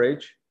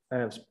storage,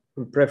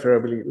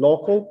 preferably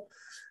local.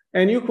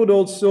 And you could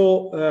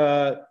also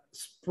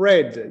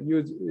spread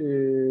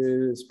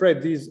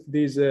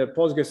these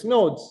Postgres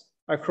nodes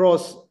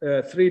across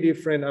 3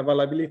 different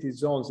availability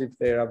zones if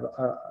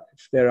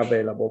they're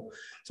available.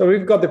 So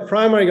we've got the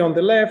primary on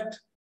the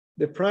left.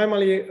 The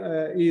primary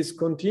is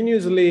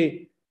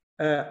continuously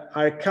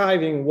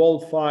archiving wall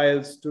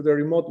files to the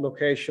remote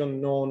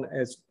location known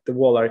as the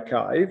wall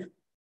archive.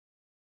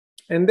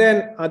 And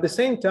then at the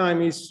same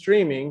time is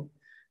streaming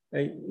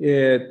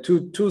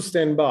to 2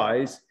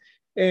 standbys.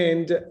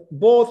 And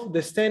both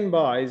the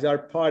standbys are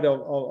part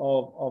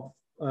of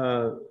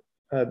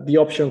the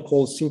option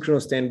called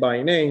synchronous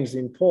standby names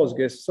in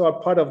Postgres, so are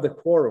part of the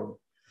quorum.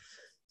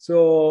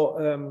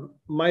 So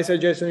my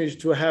suggestion is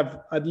to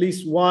have at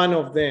least one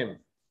of them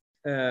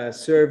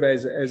serve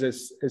as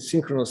a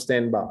synchronous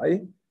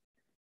standby.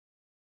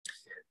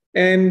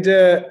 And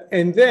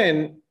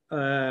then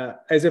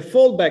as a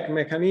fallback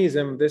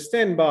mechanism, the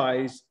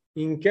standbys,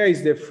 in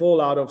case they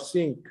fall out of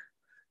sync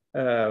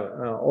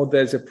or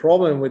there's a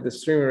problem with the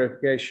string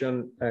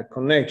replication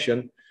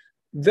connection,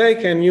 they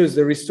can use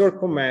the restore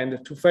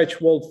command to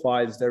fetch wall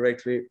files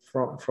directly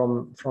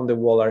from the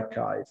wall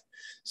archive.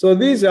 So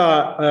these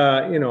are,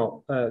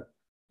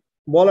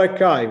 wall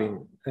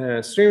archiving,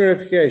 string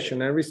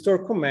replication, and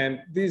restore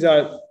command. These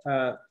are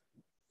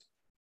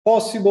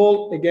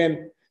possible,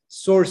 again,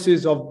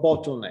 sources of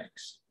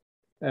bottlenecks.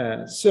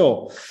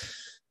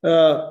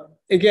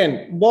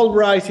 Again, wall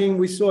writing,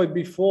 we saw it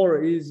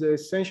before, is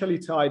essentially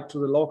tied to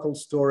the local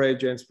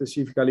storage and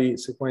specifically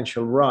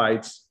sequential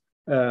writes.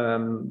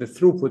 The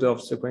throughput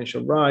of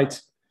sequential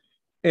writes.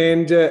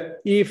 And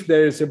if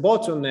there is a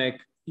bottleneck,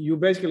 you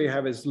basically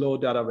have a slow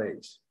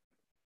database.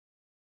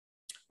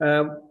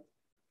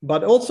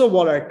 But also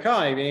wall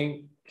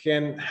archiving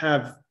can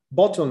have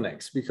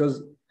bottlenecks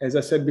because, as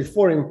I said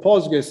before, in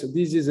Postgres,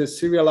 this is a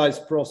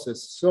serialized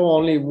process. So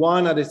only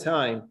one at a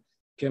time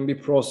can be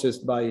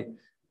processed by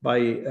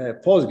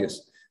Postgres.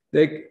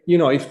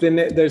 If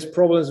there's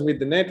problems with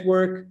the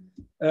network,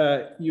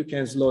 you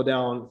can slow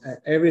down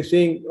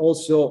everything.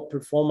 Also,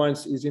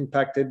 performance is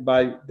impacted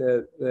by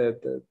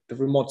the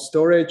remote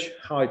storage,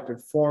 how it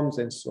performs,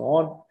 and so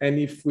on. And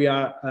if we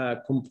are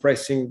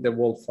compressing the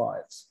wall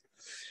files.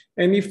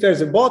 And if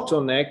there's a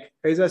bottleneck,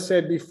 as I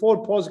said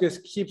before,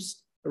 Postgres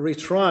keeps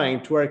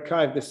retrying to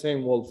archive the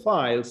same wall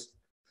files.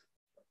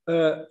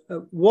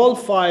 Wall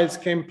files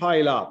can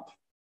pile up,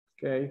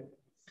 okay?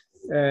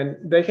 And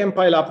they can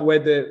pile up where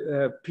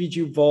the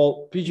PG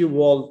wall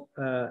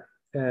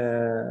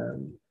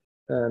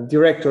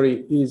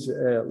directory is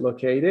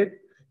located.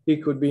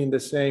 It could be in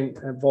the same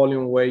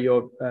volume where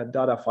your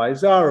data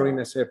files are or in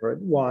a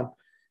separate one.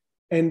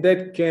 And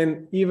that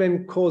can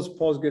even cause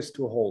Postgres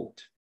to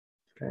halt,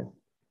 okay?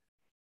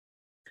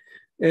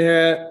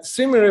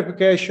 Stream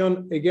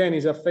replication, again,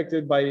 is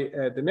affected by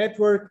the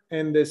network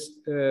and this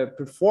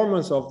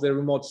performance of the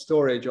remote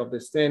storage of the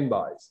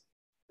standbys.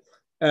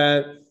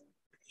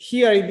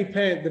 Here it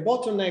depends, the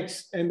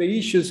bottlenecks and the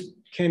issues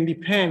can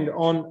depend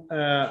on,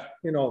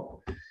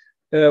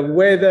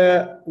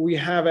 whether we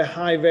have a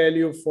high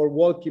value for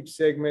wall keep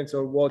segments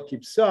or wall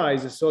keep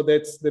size. So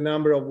that's the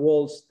number of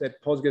walls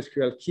that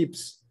PostgreSQL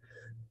keeps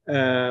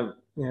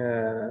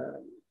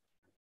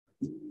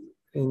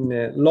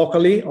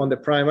locally on the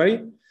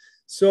primary.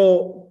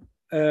 So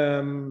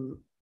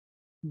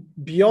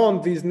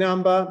beyond this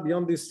number,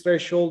 beyond this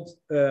threshold,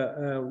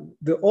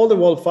 all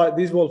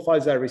these wall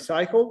files are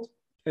recycled,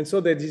 and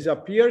so they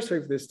disappear. So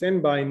if the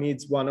standby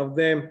needs one of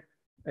them,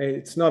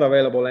 it's not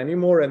available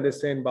anymore, and the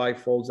standby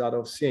falls out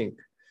of sync.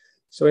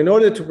 So in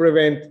order to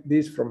prevent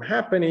this from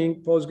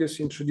happening, Postgres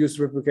introduced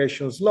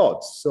replication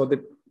slots. So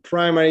the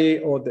primary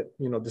or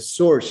the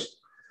source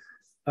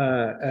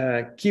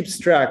keeps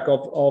track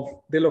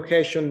of the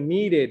location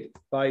needed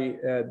by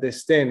the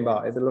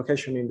standby, the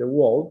location in the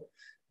wall,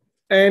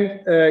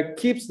 and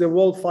keeps the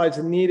wall files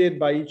needed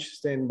by each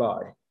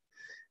standby.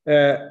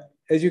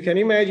 As you can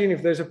imagine,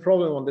 if there's a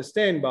problem on the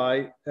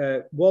standby,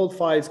 wall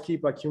files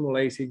keep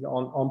accumulating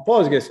on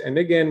Postgres. And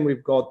again,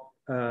 we've got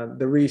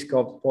the risk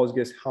of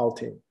Postgres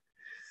halting.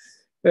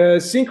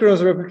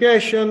 Synchronous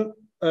replication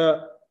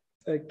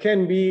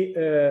can be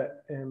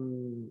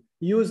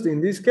used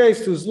in this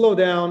case to slow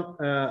down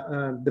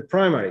the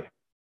primary.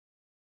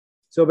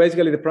 So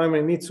basically, the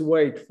primary needs to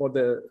wait for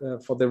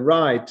the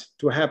write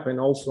to happen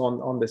also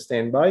on the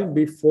standby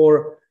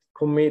before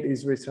commit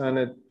is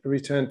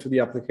returned to the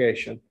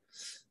application.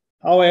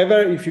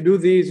 However, if you do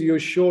this, you're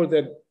sure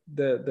that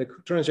the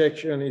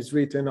transaction is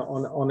written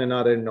on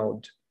another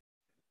node.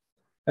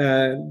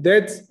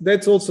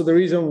 That's also the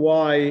reason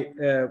why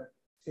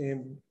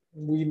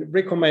we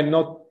recommend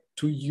not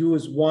to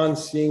use one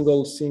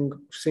single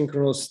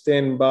synchronous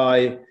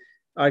standby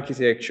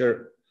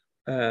architecture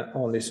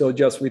only. So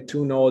just with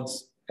two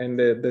nodes, and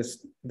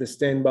the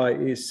standby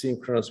is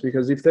synchronous,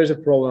 because if there's a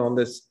problem on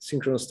this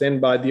synchronous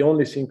standby, the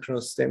only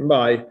synchronous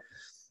standby,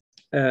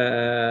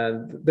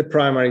 the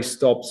primary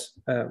stops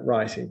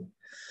writing.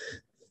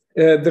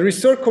 The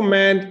restore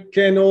command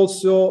can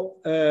also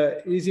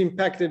is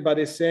impacted by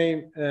the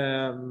same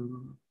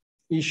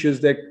issues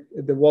that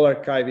the wall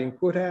archiving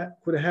could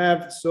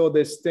have. So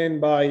the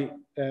standby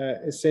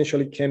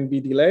essentially can be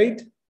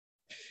delayed.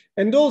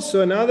 And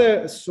also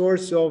another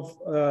source of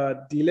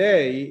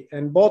delay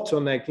and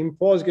bottleneck in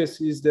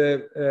Postgres is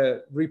the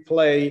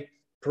replay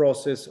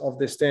process of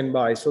the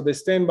standby. So the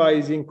standby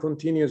is in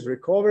continuous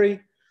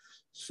recovery.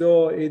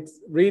 So it's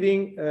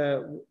reading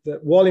the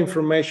wall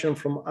information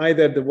from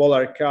either the wall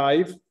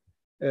archive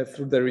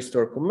through the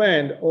restore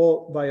command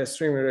or via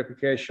streaming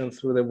replication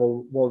through the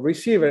wall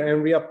receiver,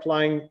 and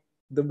reapplying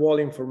the wall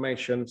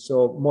information,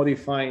 so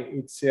modifying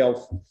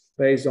itself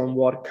based on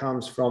what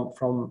comes from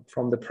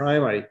the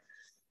primary.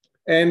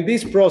 And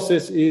this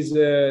process is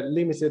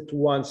limited to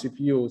one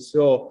CPU.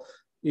 So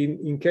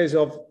in case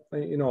of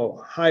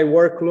high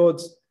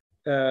workloads,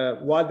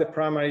 while the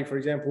primary, for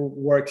example,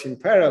 works in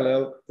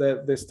parallel,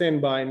 the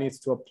standby needs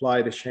to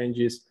apply the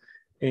changes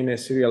in a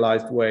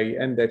serialized way,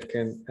 and that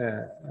can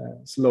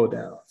slow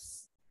down.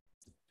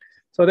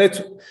 So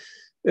that's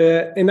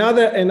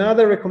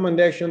another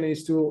recommendation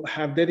is to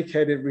have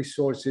dedicated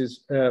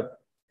resources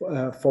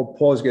for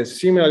Postgres,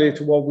 similarly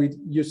to what we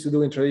used to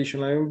do in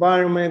traditional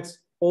environments.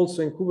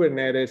 Also in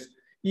Kubernetes,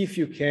 if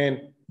you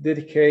can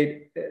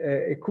dedicate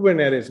a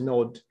Kubernetes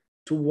node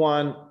to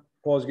one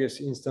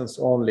Postgres instance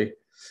only.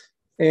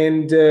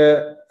 And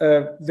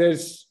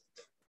there's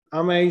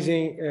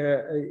amazing,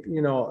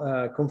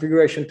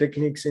 configuration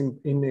techniques in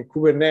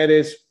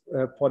Kubernetes,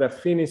 pod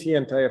affinity,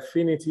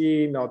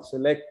 anti-affinity, node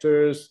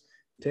selectors,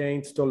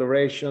 taints,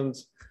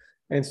 tolerations,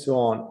 and so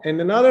on.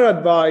 And another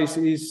advice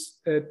is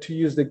to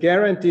use the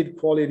guaranteed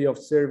quality of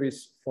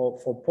service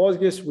for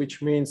Postgres,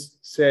 which means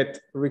set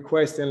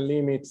requests and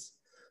limits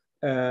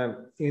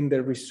in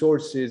the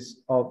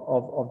resources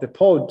of the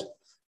pod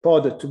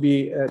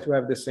to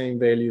have the same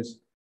values,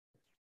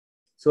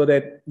 so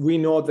that we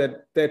know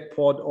that that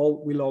pod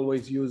will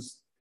always use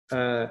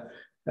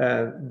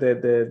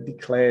the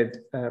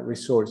declared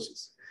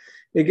resources.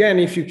 Again,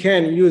 if you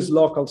can, use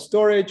local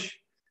storage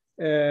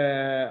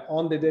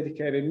on the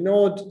dedicated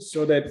node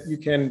so that you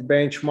can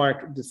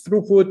benchmark the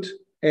throughput.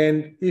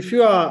 And if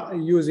you are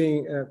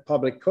using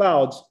public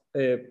clouds,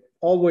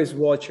 always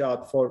watch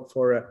out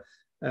for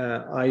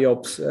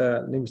IOPS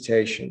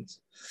limitations.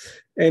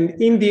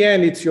 And in the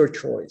end, it's your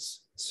choice.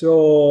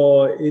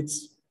 So it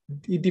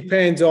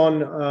depends on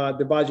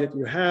the budget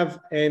you have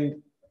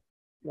and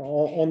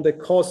on the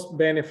cost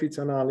benefits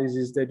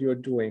analysis that you're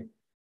doing.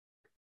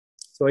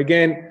 So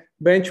again,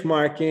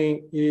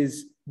 benchmarking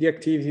is the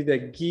activity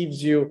that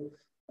gives you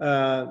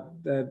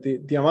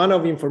the amount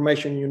of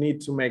information you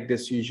need to make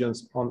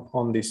decisions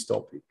on this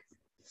topic.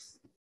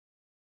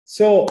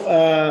 So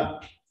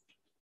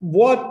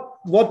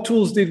what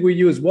tools did we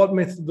use? What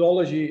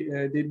methodology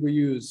did we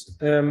use?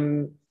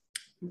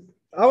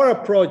 Our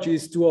approach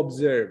is to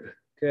observe.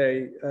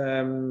 Okay,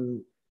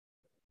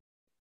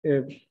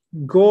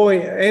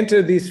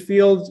 enter this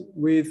field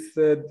with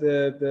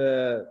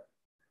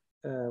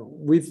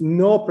with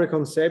no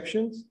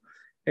preconceptions,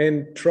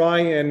 and try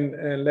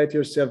and let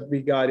yourself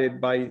be guided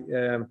by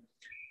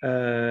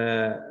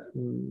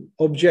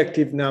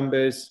objective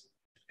numbers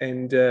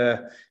and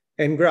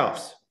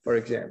graphs, for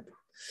example.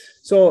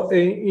 So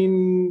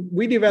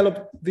we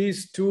developed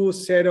these two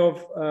set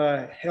of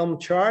Helm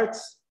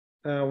charts.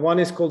 One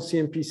is called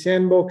CMP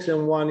Sandbox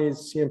and one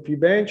is CMP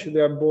Bench. They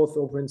are both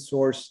open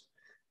source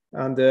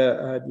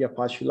under the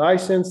Apache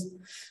license.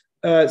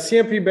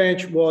 CMP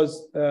Bench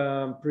was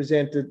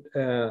presented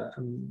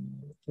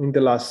in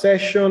the last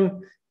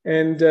session,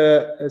 and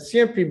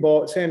CMP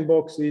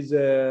Sandbox is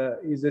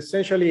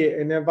essentially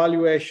an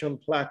evaluation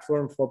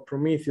platform for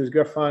Prometheus,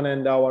 Grafana,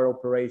 and our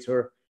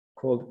operator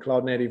called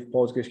Cloud Native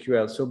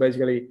PostgreSQL. So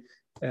basically,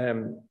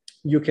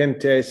 you can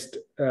test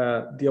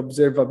the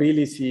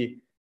observability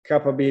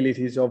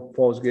capabilities of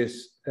Postgres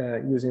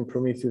using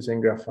Prometheus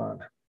and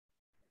Grafana.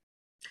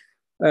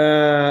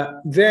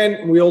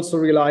 Then we also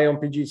rely on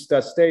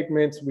pgstat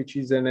statements, which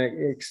is an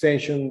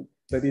extension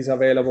that is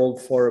available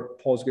for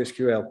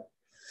PostgreSQL,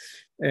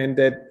 and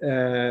that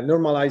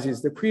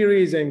normalizes the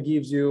queries and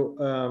gives you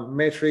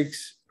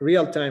metrics,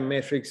 real-time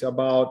metrics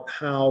about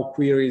how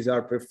queries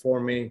are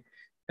performing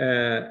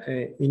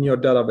in your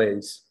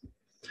database.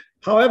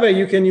 However,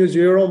 you can use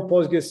your own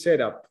Postgres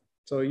setup.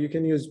 So you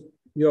can use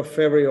your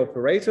favorite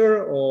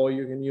operator, or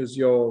you can use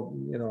your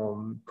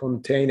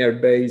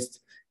container-based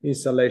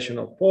installation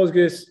of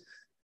Postgres.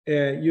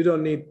 You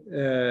don't need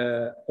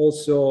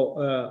also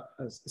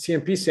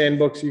CMP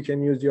Sandbox. You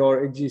can use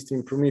your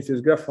existing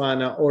Prometheus,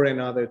 Grafana, or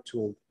another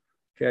tool.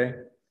 Okay.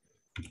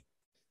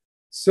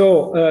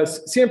 So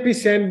CMP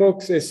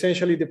Sandbox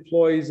essentially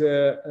deploys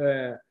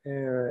a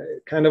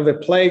kind of a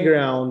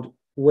playground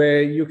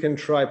where you can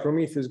try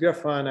Prometheus,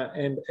 Grafana,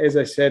 and as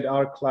I said,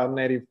 our cloud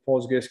native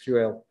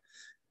PostgreSQL.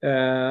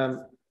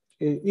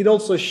 It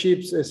also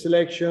ships a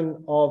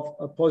selection of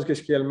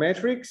PostgreSQL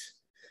metrics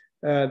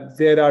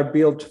that are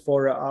built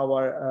for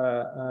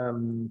our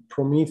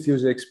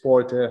Prometheus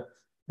exporter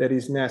that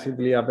is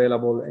natively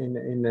available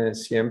in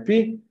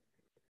CMP,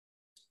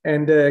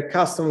 and a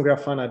custom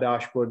Grafana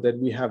dashboard that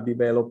we have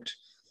developed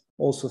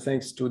also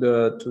thanks to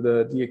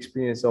the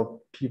experience of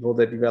people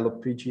that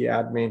develop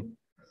pgadmin.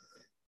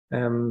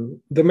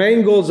 The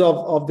main goals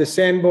of the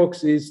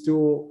sandbox is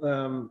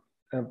to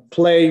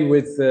play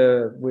with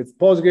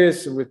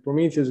Postgres, with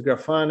Prometheus,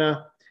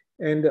 Grafana,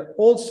 and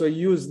also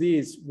use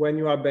these when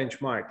you are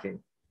benchmarking,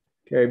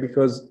 okay?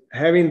 Because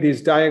having these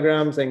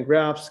diagrams and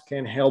graphs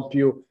can help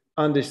you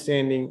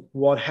understanding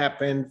what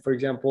happened, for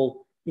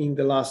example, in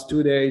the last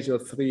 2 days or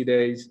 3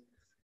 days,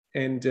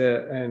 and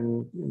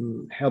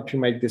help you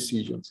make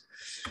decisions.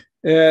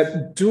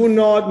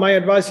 My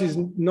advice is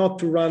not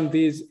to run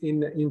these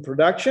in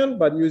production,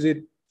 but use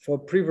it for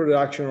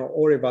pre-production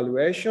or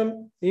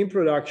evaluation. In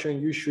production,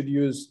 you should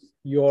use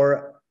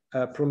your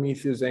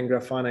Prometheus and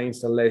Grafana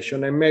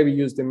installation, and maybe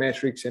use the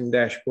metrics and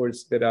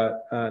dashboards that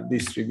are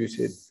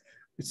distributed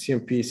with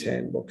CMP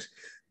Sandbox.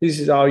 This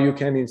is how you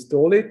can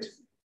install it.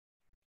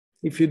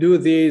 If you do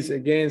this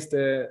against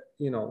an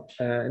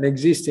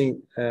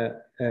existing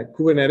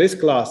Kubernetes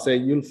cluster,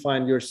 you'll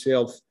find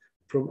yourself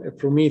a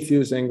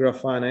Prometheus and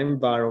Grafana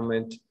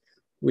environment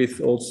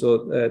with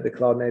also the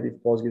cloud native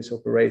Postgres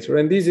operator.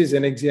 And this is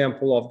an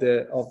example of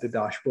the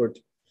dashboard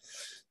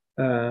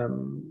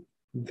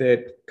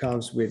that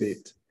comes with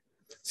it.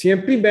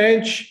 CMP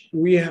Bench,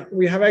 we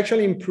have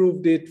actually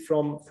improved it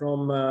from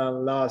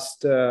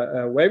last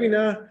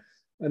webinar.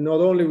 And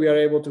not only we are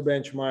able to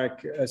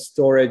benchmark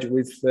storage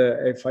with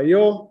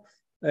FIO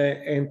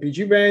and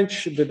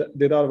pgbench, the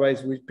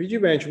database with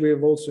pgbench, we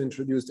have also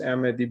introduced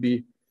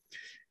AmnetDB.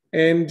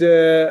 And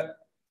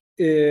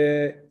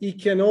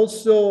it can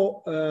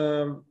also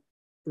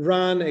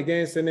run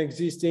against an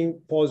existing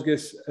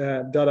Postgres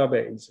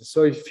database.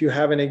 So if you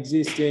have an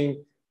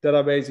existing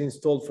database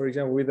installed, for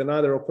example, with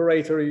another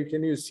operator, you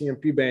can use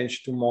CMP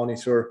Bench to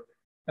monitor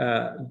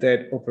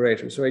that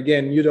operator. So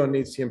again, you don't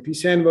need CMP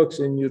Sandbox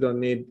and you don't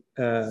need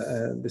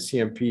the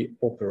CMP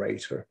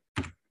operator.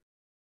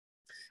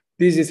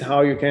 This is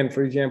how you can,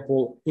 for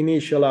example,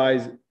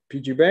 initialize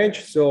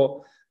pgbench.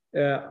 So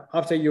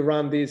after you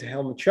run this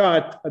Helm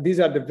chart, these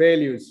are the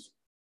values,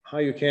 how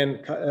you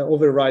can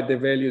override the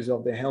values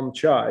of the Helm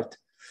chart.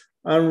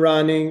 I'm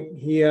running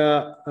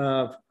here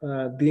the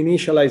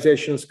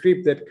initialization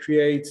script that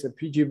creates a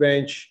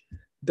pgbench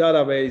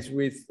database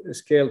with a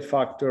scale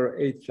factor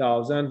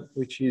 8,000,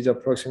 which is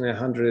approximately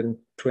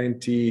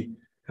 130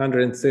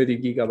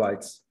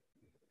 gigabytes.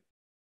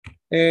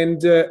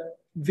 And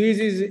this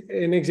is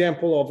an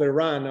example of a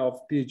run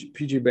of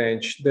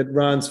pgbench that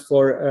runs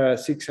for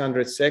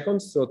 600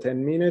 seconds, so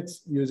 10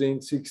 minutes,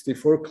 using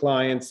 64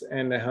 clients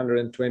and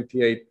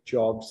 128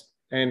 jobs,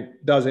 and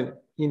doesn't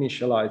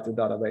initialize the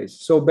database.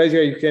 So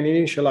basically, you can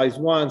initialize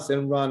once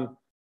and run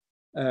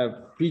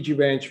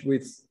pgbench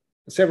with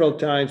several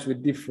times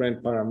with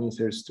different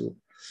parameters too.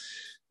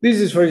 This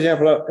is, for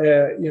example,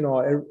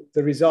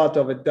 the result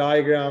of a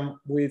diagram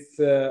with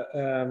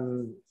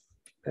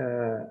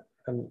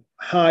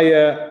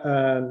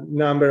higher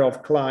number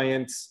of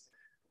clients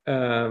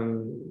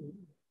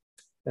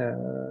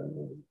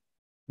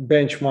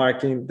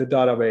benchmarking the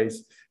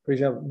database. For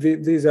example,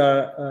 these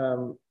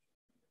are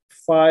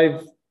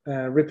 5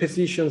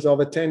 repetitions of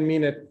a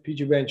 10-minute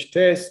PGBench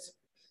test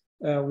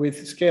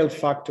with scale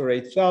factor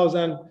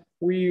 8,000.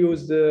 We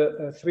use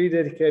the 3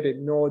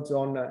 dedicated nodes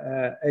on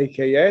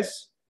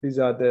AKS. These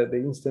are the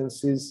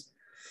instances.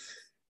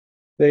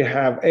 They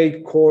have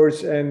 8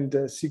 cores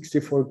and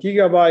 64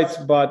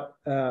 gigabytes, but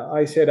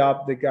I set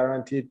up the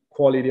guaranteed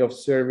quality of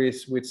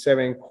service with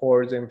 7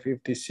 cores and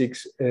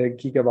 56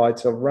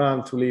 gigabytes of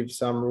RAM to leave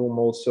some room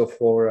also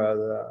for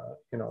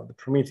the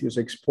Prometheus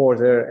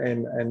exporter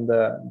and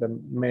the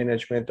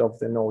management of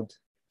the node.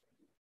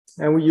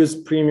 And we use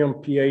premium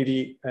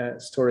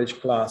P80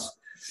 storage class.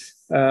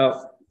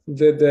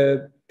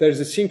 There's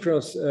a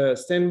synchronous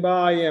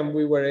standby, and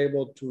we were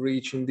able to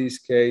reach, in this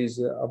case,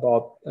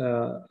 about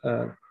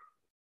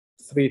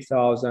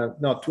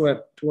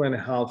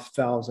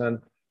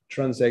 2,500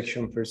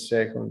 transactions per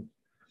second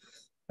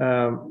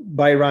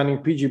by running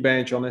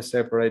PGBench on a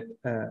separate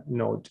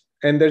node.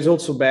 And there's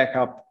also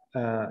backup,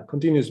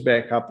 continuous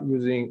backup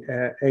using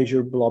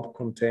Azure Blob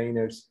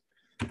containers.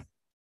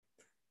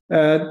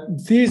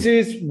 This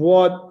is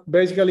what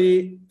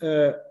basically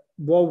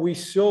what we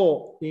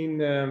saw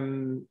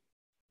in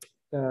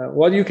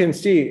what you can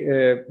see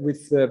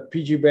with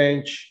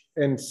PGBench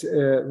and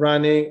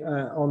running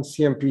on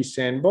CMP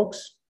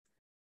Sandbox.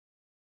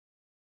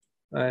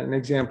 An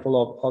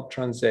example of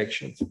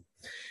transactions.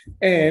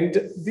 And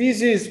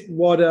this is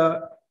what I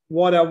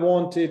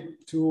wanted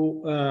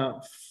to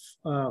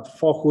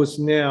focus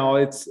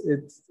now.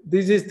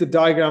 This is the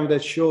diagram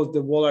that shows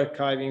the wall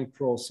archiving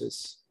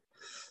process.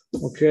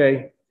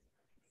 Okay.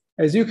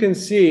 As you can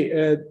see,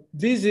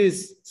 this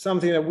is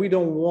something that we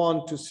don't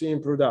want to see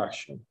in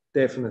production,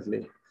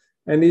 definitely.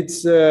 And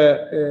it's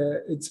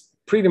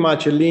pretty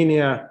much a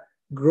linear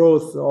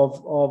growth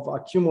of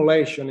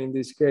accumulation, in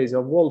this case,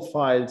 of wall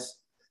files,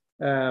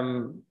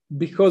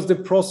 because the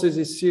process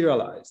is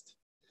serialized.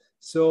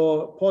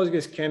 So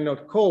Postgres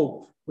cannot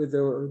cope with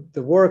the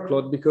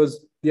workload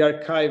because the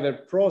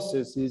archiver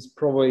process is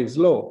probably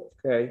slow,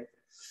 okay?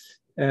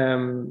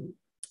 And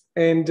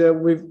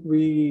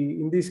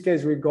in this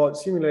case, we got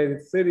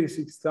simulated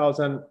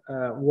 36,000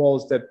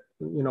 walls that,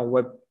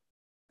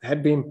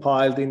 had been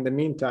piled in the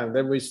meantime.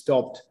 Then we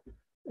stopped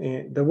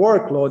the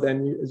workload.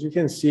 And as you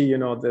can see,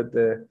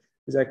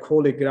 as I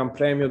call it, Gran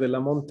Premio della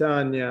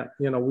Montagna,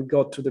 we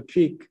got to the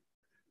peak,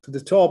 to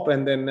the top,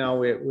 and then now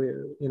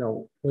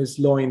we're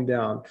slowing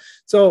down.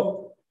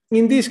 So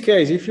in this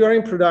case, if you are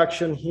in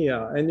production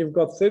here and you've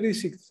got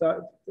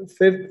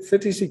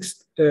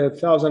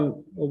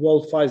 36,000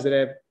 wall files that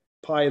have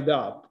piled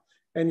up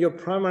and your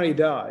primary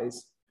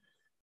dies,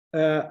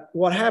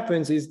 what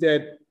happens is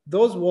that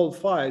those wall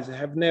files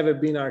have never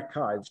been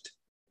archived.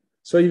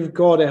 So you've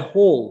got a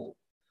hole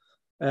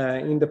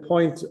in the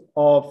point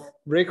of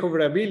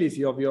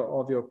recoverability of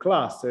your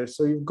cluster.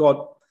 So you've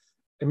got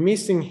a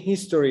missing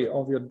history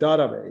of your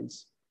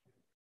database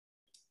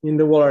in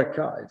the wall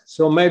archive.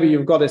 So maybe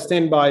you've got a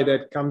standby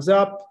that comes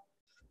up,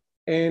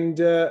 and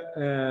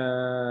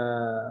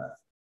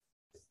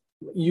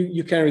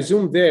you can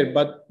resume there,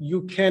 but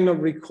you cannot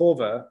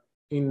recover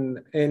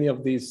in any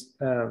of these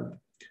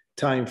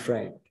time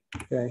frame.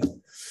 Okay.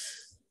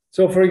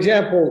 So, for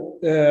example,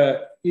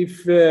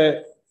 if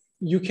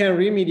you can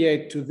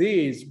remediate to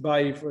these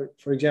by,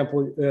 for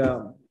example,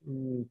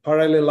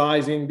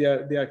 parallelizing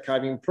the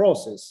archiving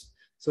process.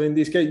 So in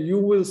this case, you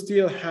will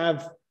still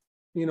have,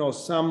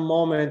 some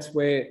moments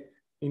where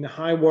in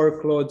high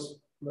workloads,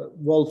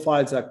 wall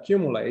files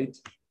accumulate,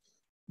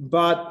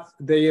 but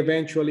they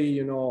eventually,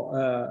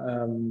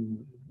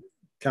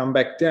 come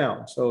back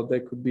down. So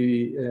there could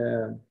be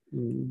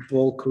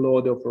bulk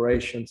load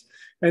operations.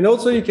 And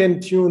also you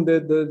can tune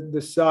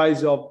the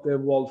size of the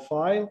wall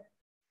file.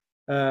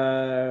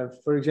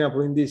 For example,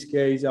 in this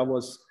case, I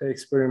was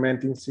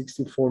experimenting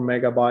 64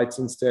 megabytes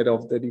instead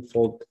of the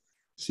default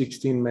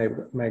 16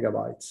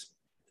 megabytes.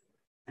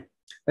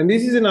 And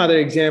this is another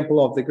example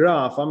of the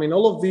graph. I mean,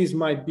 all of these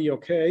might be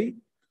okay.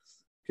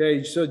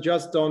 Okay, so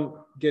just don't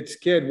get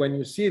scared when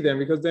you see them,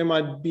 because they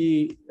might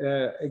be,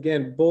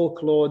 again,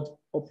 bulk load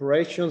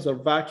operations or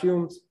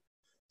vacuums.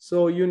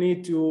 So you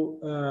need to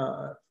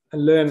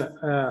learn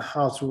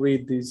how to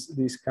read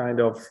these kind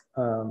of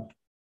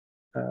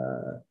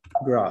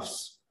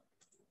graphs.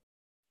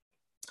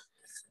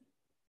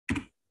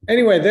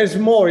 Anyway, there's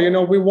more.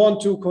 We want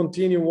to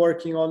continue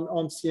working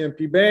on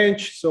CMP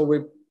Bench. So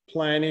we're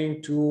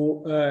planning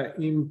to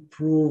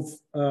improve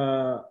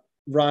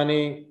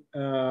running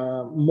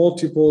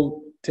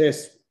multiple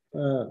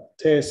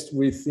tests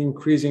with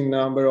increasing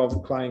number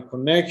of client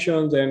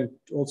connections, and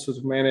also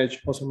to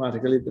manage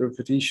automatically the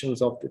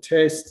repetitions of the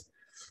test.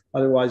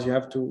 Otherwise, you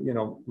have to,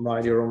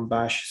 write your own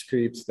bash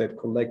scripts that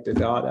collect the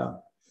data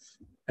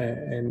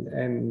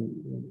and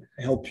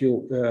help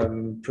you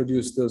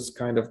produce those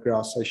kind of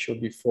graphs I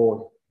showed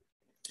before.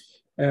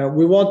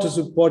 We want to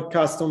support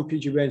custom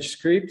PGBench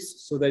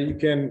scripts so that you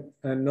can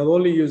not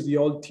only use the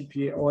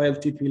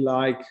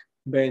OLTP-like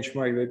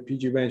benchmark that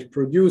PGBench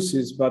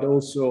produces, but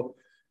also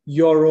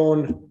your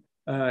own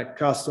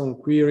custom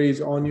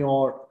queries on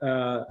your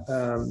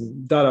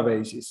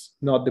databases,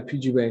 not the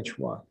PGBench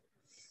one.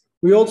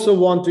 We also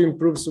want to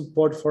improve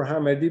support for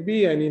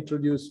HammerDB and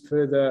introduce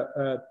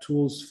further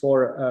tools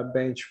for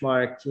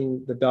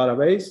benchmarking the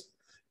database.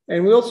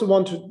 And we also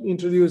want to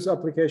introduce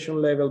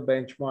application level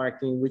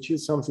benchmarking, which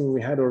is something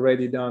we had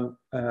already done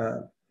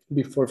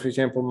before. For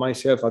example,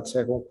 myself at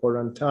Second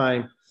Quadrant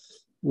Time,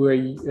 where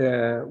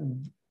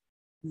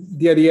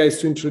the idea is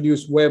to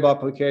introduce web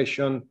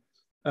application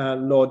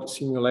load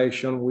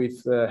simulation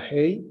with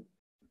Hay.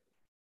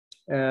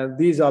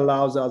 This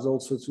allows us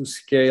also to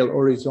scale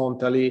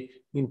horizontally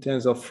in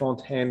terms of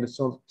front end,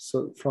 so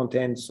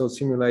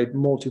simulate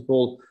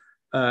multiple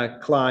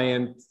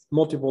clients,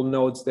 multiple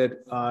nodes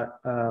that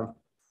are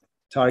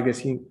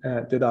targeting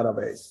the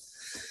database.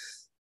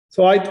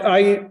 So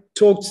I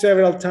talked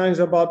several times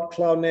about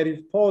cloud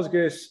native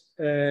Postgres,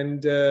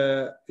 and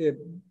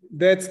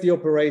that's the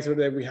operator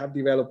that we have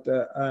developed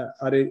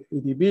at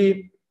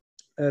EDB.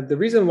 The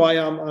reason why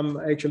I'm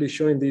actually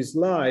showing this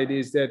slide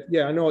is that,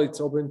 yeah, I know it's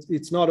open,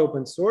 it's not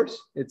open source,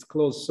 it's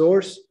closed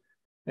source,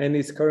 and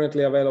it's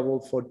currently available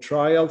for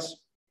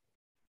trials.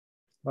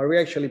 But we're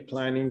actually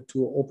planning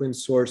to open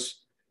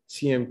source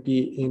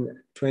CMP in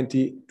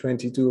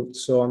 2022.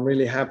 So I'm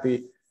really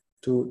happy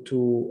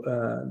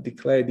to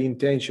declare the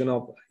intention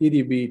of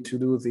EDB to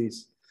do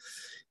this.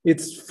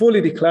 It's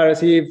fully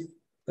declarative,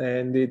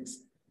 and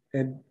it's,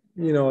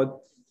 you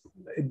know,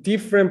 a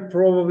different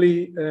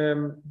probably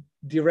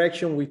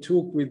direction we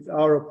took with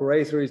our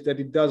operator is that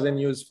it doesn't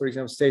use, for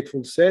example,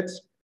 stateful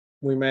sets.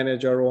 We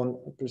manage our own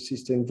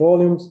persistent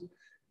volumes.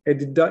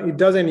 It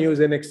doesn't use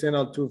an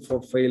external tool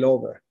for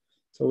failover.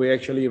 So we're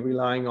actually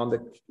relying on the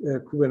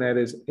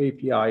Kubernetes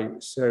API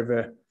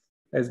server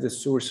as the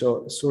source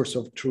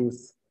of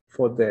truth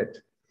for that.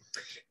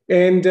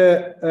 And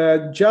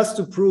just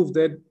to prove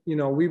that, you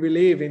know, we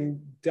believe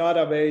in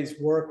database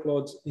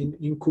workloads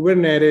in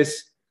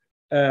Kubernetes,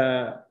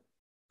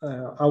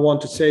 I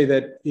want to say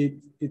that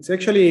it's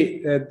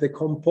actually the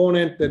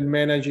component that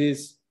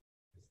manages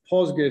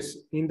Postgres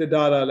in the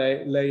data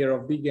layer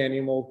of Big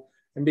Animal,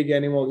 and Big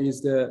Animal is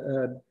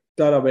the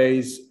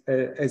database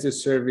as a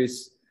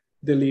service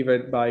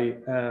delivered by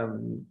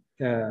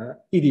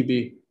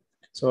EDB.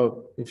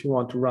 So if you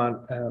want to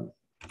run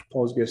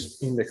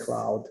Postgres in the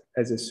cloud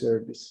as a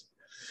service.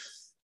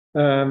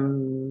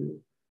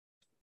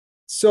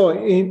 So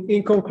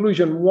in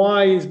conclusion,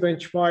 why is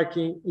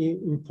benchmarking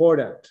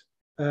important?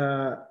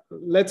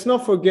 Let's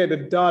not forget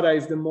that data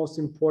is the most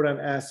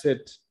important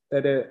asset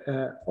that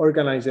an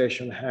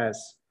organization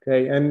has,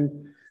 okay?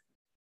 And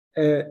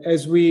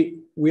as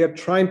we are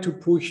trying to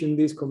push in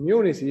this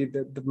community,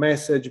 that the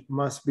message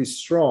must be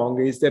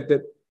strong, is that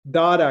the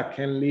data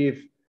can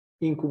live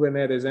in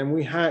Kubernetes, and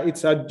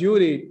it's our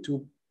duty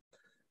to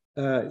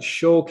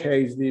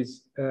showcase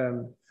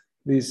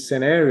these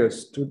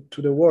scenarios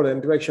to the world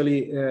and to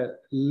actually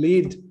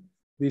lead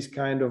this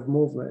kind of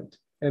movement.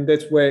 And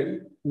that's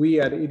where we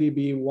at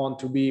EDB want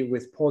to be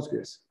with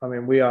Postgres. I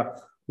mean, we are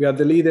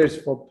the leaders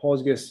for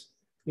Postgres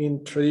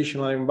in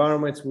traditional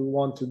environments. We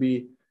want to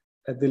be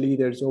the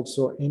leaders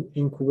also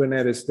in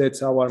Kubernetes.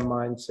 That's our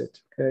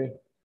mindset, okay?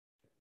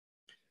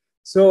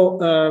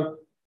 So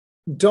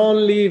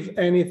don't leave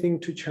anything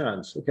to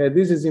chance, okay?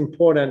 This is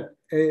important.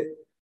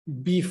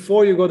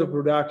 Before you go to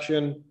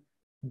production,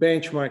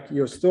 benchmark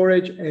your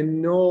storage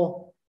and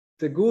know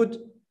the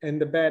good and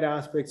the bad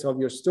aspects of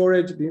your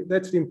storage.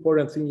 That's the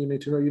important thing you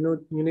need to know.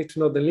 You need to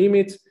know the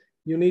limits.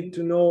 You need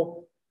to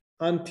know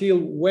until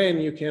when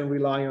you can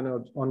rely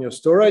on your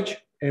storage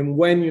and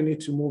when you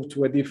need to move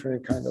to a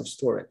different kind of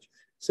storage.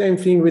 Same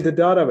thing with the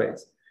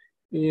database.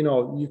 You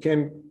know, you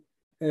can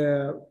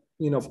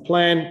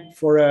plan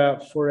for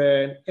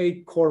an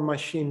 8-core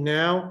machine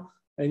now,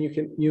 and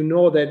you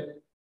know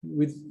that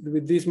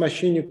with this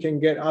machine you can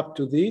get up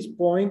to this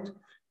point.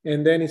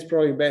 And then it's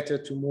probably better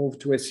to move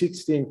to a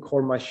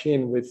 16-core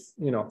machine with,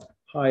 you know,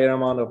 higher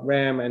amount of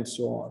RAM and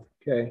so on,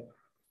 okay?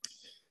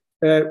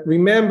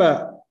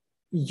 Remember,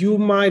 you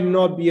might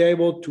not be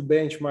able to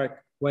benchmark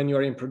when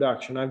you're in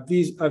production.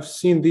 I've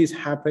seen this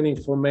happening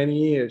for many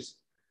years.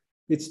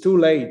 It's too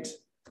late.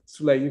 It's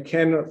too late.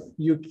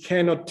 You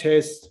cannot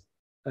test,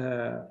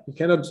 you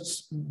cannot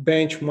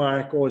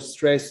benchmark or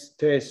stress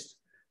test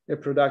a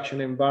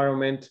production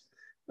environment.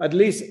 At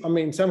least, I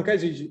mean, in some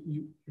cases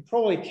you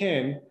probably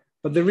can,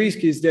 but the risk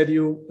is that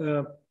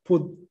you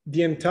put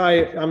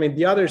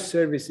the other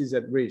services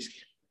at risk,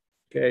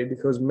 okay?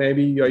 Because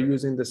maybe you are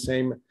using the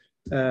same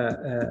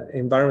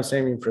environment,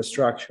 same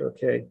infrastructure,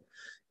 okay?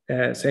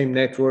 Same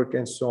network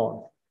and so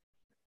on.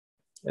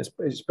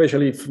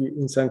 Especially if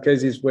in some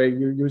cases where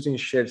you're using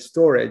shared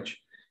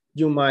storage,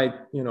 you might,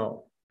 you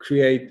know,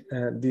 create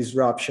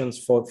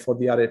disruptions for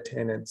the other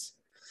tenants.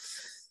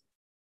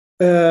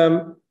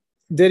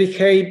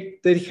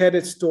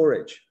 Dedicated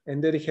storage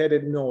and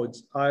dedicated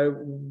nodes. I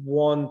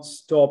won't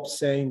stop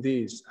saying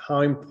this,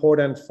 how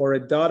important for a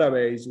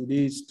database it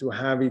is to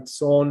have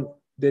its own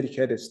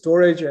dedicated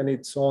storage and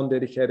its own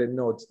dedicated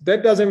nodes.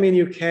 That doesn't mean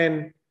you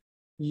can't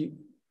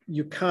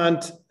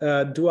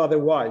do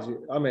otherwise.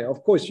 I mean,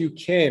 of course you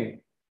can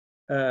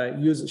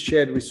use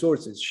shared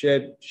resources,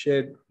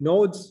 shared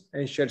nodes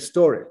and shared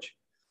storage.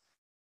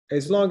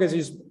 as long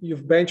as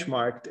you've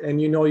benchmarked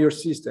and you know your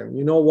system,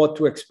 you know what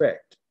to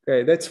expect.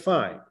 Okay, that's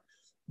fine.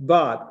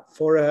 But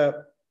for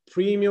a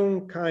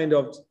premium kind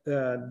of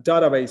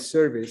database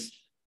service,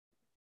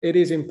 it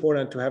is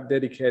important to have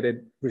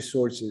dedicated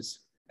resources.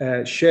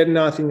 Shared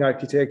nothing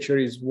architecture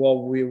is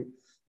what we'll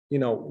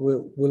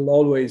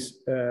always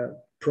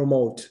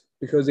promote,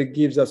 because it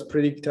gives us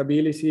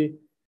predictability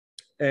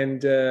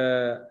and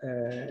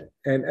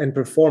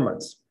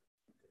performance.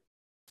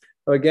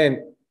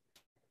 Again,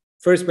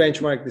 first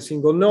benchmark the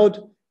single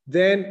node,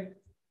 then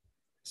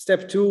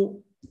step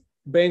 2,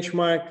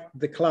 benchmark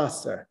the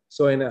cluster.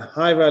 So in a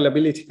high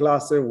availability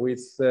cluster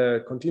with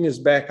continuous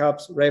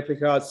backups,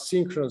 replicas,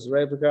 synchronous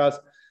replicas,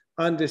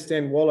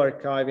 understand wall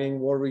archiving,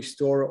 wall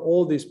restore,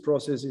 all these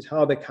processes,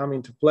 how they come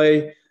into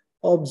play,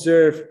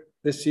 observe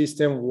the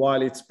system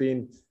while it's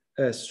being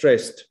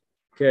stressed,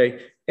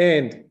 okay?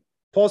 And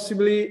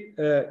possibly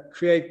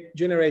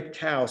generate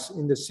chaos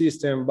in the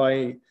system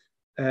by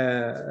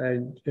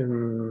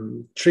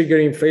triggering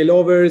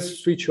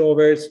failovers,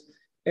 switchovers.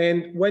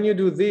 And when you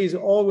do this,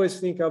 always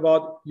think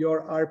about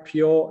your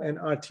RPO and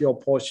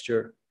RTO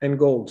posture and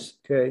goals,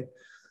 okay?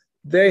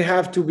 They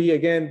have to be,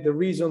 again, the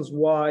reasons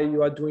why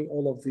you are doing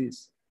all of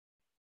this.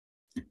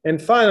 And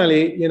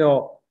finally,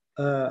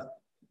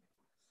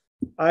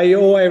 I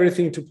owe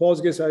everything to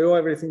Postgres. I owe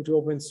everything to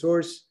open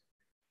source.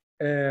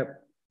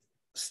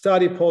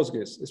 Study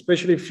Postgres,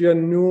 especially if you're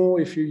new,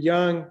 if you're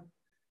young,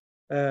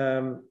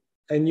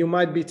 and you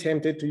might be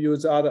tempted to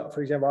use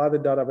for example, other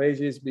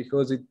databases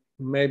because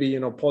maybe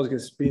Postgres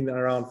has been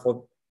around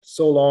for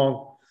so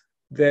long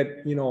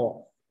that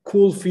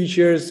cool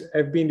features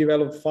have been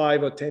developed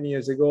 5 or 10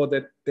 years ago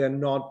that they're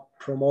not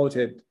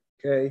promoted,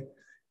 okay,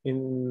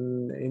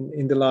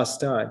 in the last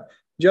time.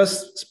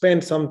 Just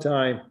spend some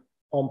time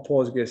on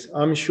Postgres.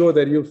 I'm sure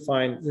that you'll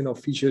find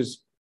features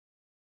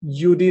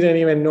you didn't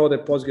even know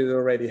that Postgres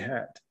already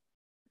had.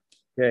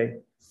 Okay,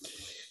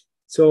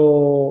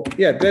 so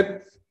yeah,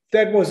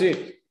 that was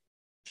it.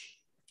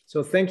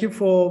 So thank you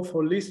for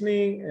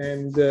listening,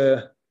 and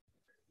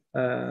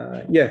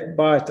yeah,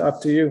 Bart,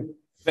 up to you.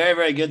 Very,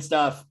 very good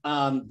stuff.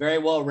 Very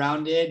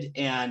well-rounded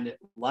and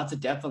lots of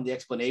depth on the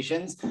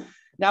explanations.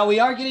 Now, we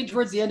are getting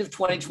towards the end of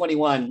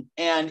 2021,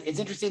 and it's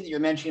interesting that you're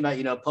mentioning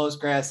about,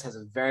 Postgres has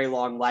a very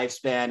long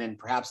lifespan, and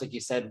perhaps, like you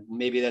said,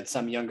 maybe that's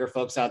some younger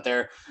folks out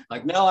there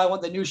like, no, I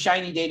want the new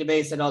shiny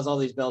database that has all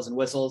these bells and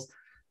whistles.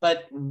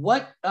 But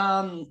what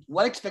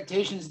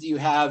expectations do you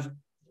have?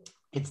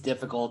 It's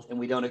difficult, and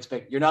we don't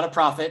expect, you're not a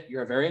prophet,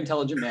 you're a very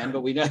intelligent man,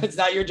 but we know it's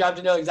not your job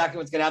to know exactly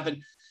what's going to happen.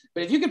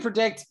 But if you could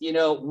predict,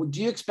 do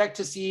you expect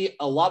to see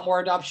a lot more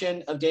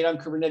adoption of data on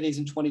Kubernetes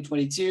in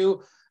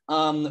 2022?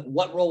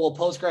 What role will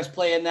Postgres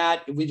play in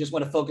that? If we just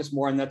want to focus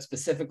more on that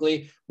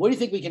specifically, what do you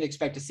think we can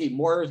expect to see?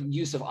 More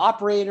use of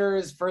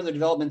operators, further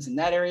developments in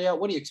that area?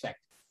 What do you expect?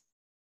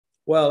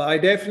 Well, I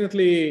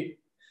definitely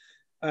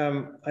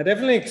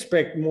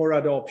expect more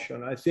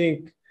adoption. I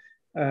think,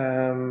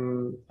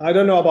 I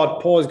don't know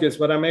about Postgres,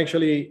 but I'm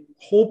actually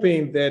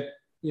hoping that,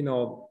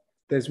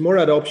 there's more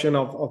adoption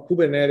of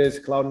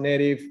Kubernetes, cloud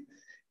native.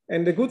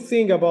 And the good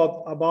thing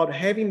about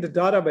having the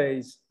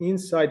database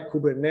inside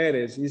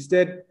Kubernetes is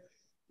that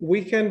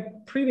we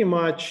can pretty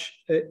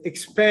much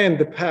expand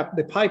the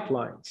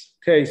pipelines.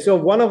 Okay, so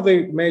one of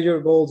the major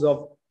goals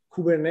of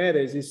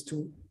Kubernetes is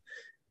to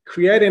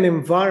create an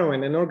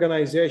environment, an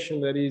organization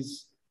that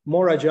is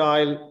more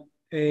agile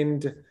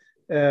and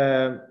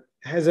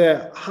has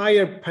a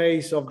higher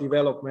pace of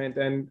development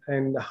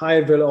and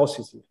higher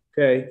velocity.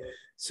 Okay.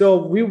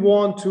 So we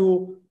want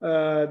to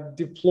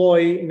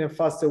deploy in a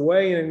faster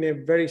way and in a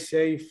very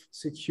safe,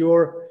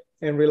 secure,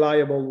 and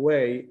reliable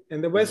way.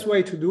 And the best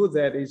way to do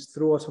that is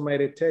through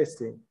automated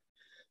testing.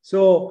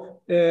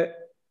 So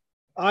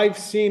I've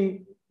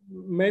seen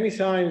many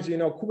times,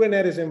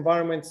 Kubernetes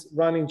environments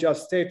running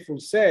just stateful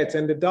sets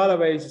and the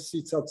database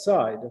sits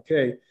outside,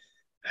 okay?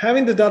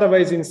 Having the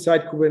database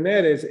inside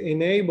Kubernetes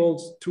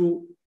enables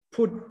to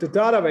put the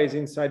database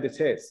inside the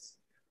test,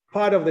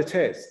 part of the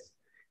test,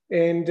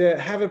 and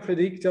have a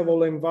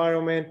predictable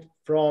environment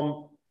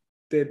from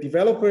the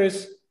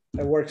developers,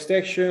 a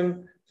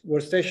workstation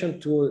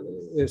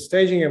to a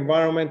staging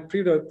environment,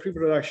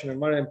 pre-production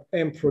environment,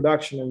 and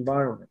production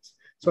environments.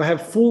 So I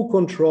have full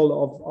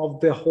control of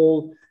the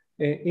whole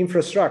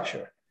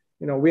infrastructure.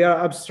 We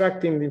are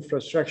abstracting the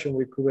infrastructure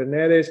with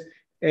Kubernetes,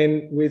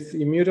 and with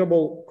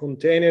immutable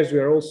containers, we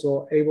are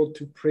also able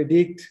to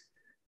predict,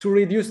 to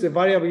reduce the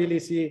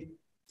variability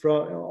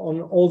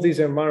on all these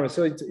environments.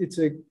 So it's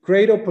a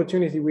great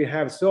opportunity we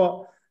have.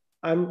 So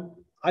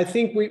I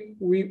think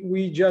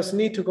we just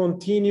need to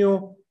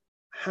continue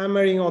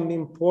hammering on the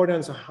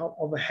importance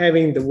of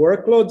having the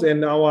workloads,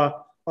 and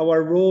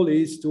our role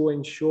is to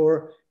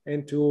ensure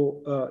and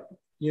to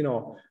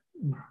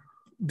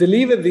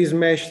deliver this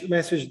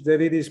message that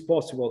it is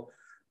possible.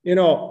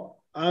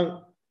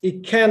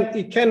 It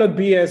cannot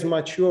be as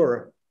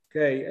mature,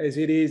 okay, as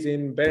it is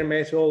in bare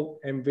metal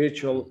and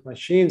virtual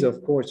machines.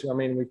 Of course,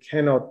 we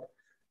cannot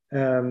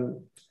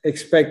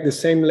expect the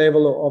same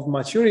level of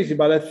maturity,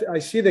 but I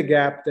see the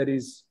gap that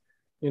is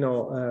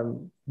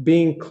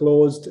being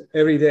closed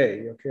every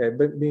day, okay,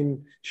 but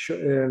being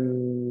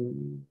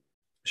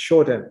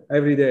shortened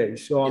every day.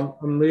 So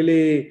I'm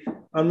really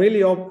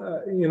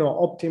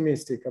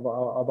optimistic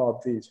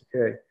about this,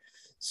 okay.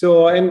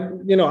 So,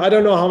 and I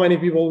don't know how many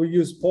people will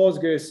use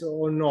Postgres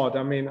or not.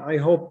 I mean, I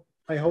hope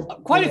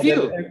quite a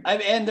few.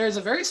 And there's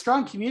a very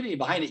strong community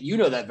behind it. You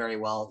know that very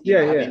well.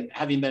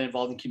 Having been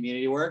involved in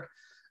community work.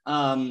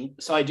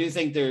 So I do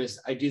think there's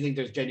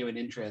genuine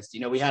interest.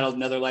 We had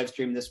another live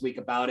stream this week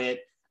about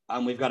it.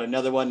 We've got at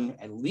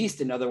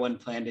least another one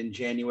planned in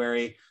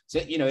January. So,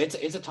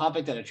 it's a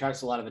topic that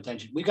attracts a lot of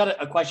attention. We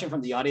got a question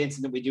from the audience,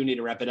 and then we do need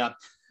to wrap it up.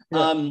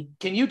 Yeah.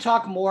 Can you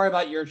talk more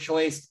about your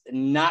choice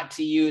not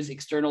to use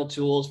external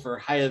tools for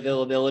high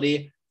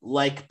availability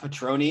like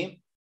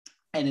Patroni,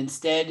 and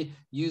instead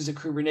use a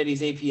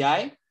Kubernetes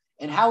API?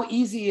 And how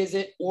easy is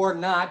it or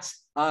not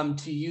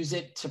to use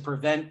it to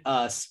prevent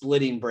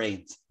splitting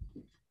brains?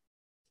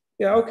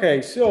 Yeah,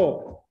 okay.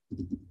 So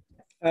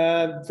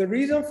the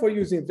reason for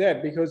using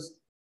that, because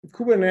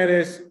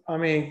Kubernetes, I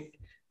mean,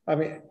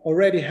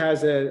 already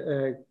has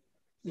a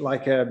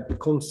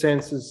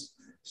consensus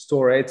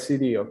store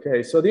etcd,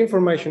 okay? So the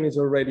information is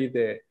already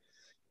there.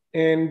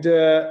 And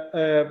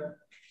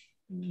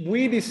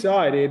we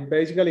decided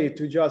basically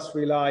to just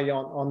rely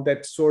on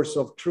that source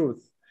of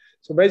truth.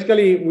 So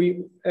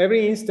basically,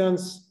 every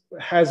instance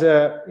has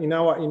in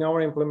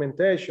our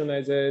implementation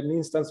as an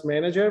instance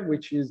manager,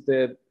 which is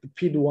the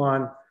PID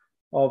one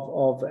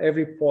of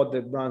every pod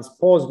that runs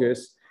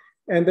Postgres,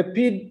 and the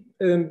PID,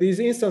 this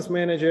instance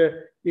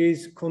manager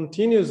is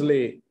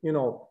continuously,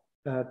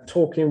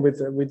 talking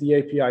with the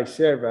API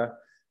server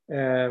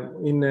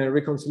in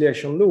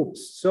reconciliation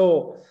loops.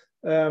 So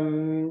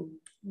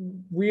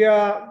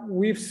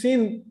we've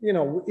seen,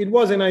 it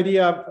was an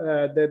idea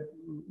that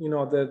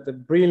the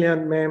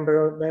brilliant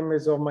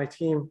members of my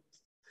team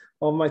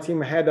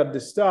had at the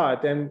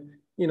start, and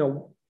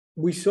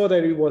we saw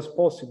that it was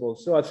possible.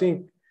 So I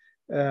think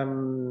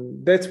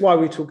that's why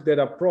we took that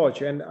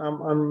approach. And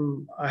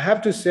I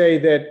have to say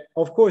that,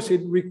 of course,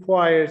 it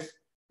requires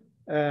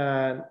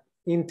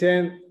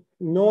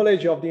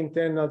knowledge of the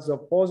internals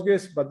of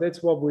Postgres, but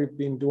that's what we've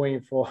been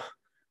doing for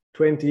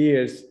 20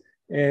 years.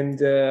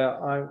 And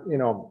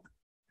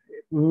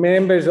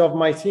members of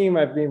my team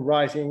have been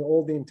writing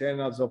all the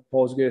internals of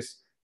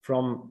Postgres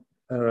from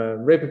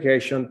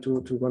replication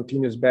to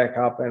continuous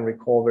backup and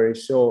recovery.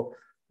 So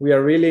we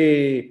are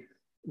really,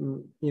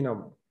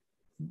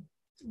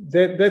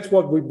 that's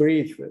what we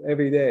breathe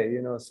every day,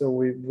 so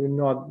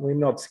we're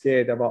not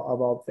scared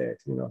about that,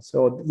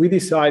 So we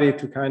decided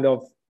to kind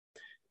of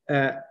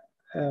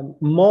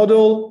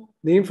model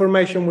the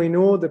information we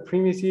know, the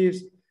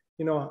primitives,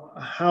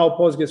 how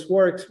Postgres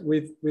works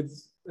with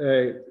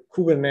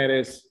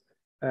Kubernetes,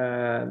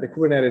 the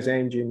Kubernetes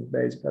engine,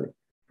 basically.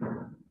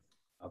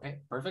 Okay,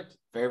 perfect.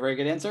 Very, very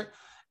good answer.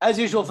 As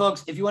usual,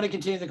 folks, if you want to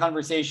continue the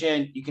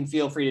conversation, you can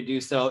feel free to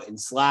do so in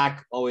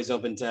Slack. Always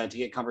open to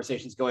get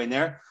conversations going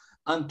there.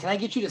 Can I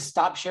get you to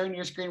stop sharing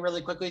your screen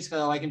really quickly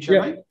so I can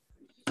share mine?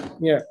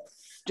 Yeah.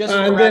 Just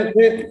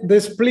the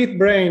split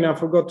brain, I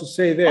forgot to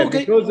say that,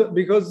 okay.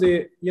 because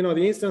the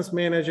instance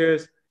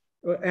managers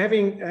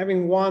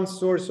having one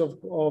source of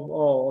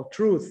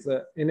truth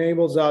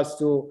enables us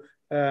to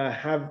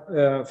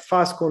have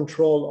fast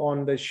control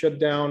on the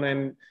shutdown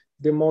and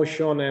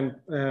demotion and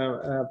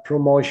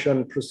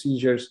promotion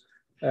procedures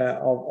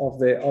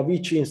of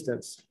each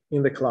instance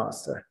in the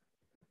cluster.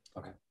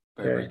 Okay,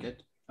 very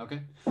good.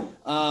 Okay,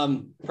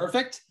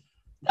 perfect.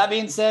 That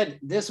being said,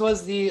 this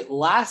was the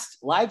last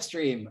live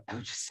stream,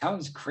 which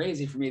sounds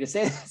crazy for me to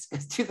say this,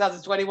 because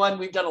 2021,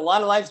 we've done a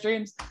lot of live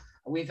streams.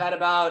 We've had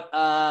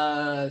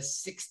about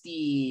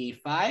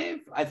 65.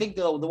 I think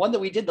the one that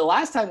we did the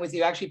last time with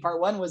you, actually part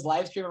one, was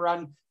live stream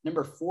around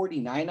number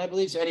 49, I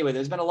believe. So anyway,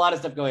 there's been a lot of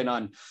stuff going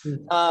on,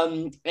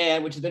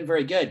 and which has been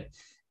very good.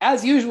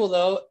 As usual,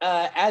 though,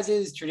 as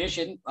is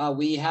tradition,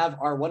 we have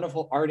our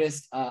wonderful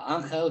artist,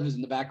 Angel, who's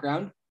in the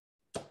background,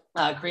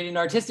 creating an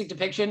artistic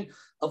depiction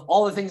of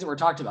all the things that were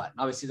talked about. And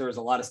obviously, there was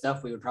a lot of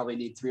stuff. We would probably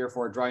need 3 or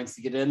 4 drawings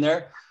to get in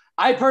there.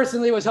 I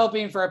personally was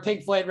hoping for a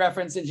Pink Floyd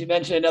reference, since you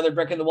mentioned another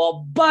brick in the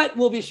wall, but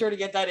we'll be sure to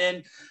get that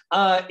in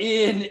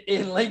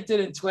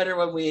LinkedIn and Twitter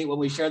when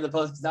we share the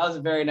post, because that was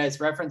a very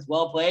nice reference.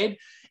 Well played.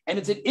 And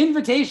it's an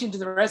invitation to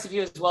the rest of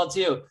you as well,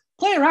 too.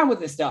 Play around with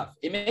this stuff.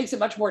 It makes it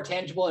much more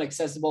tangible and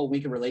accessible. We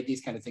can relate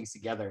these kind of things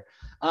together.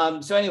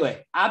 So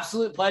anyway,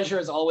 absolute pleasure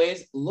as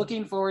always.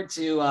 Looking forward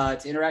to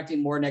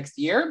interacting more next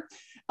year.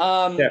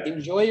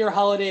 Enjoy your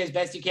holiday as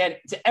best you can.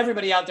 To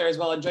everybody out there as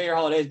well, enjoy your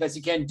holiday as best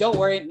you can. Don't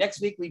worry,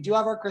 next week we do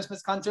have our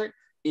Christmas concert.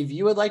 If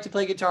you would like to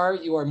play guitar,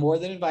 you are more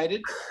than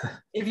invited.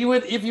 If you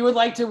would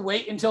like to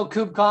wait until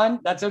KubeCon,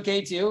 that's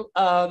okay too.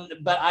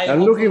 But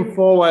I'm looking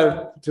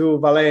forward to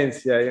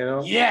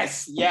Valencia,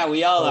 Yes, yeah,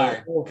 we all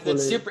are.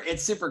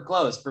 It's super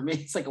close. For me,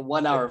 it's like a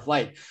 1-hour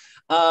flight.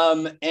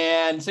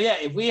 And so yeah,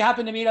 if we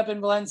happen to meet up in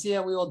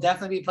Valencia, we will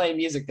definitely be playing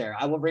music there.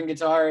 I will bring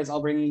guitars,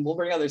 we'll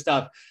bring other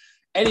stuff.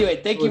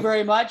 Anyway, thank you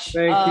very much.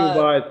 Thank you,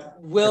 Bart.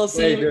 We'll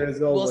see you as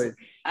always.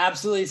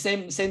 Absolutely,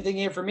 same thing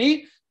here for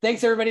me.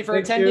 Thanks everybody for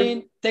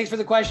attending. Thanks for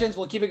the questions.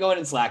 We'll keep it going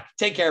in Slack.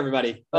 Take care, everybody. Bye.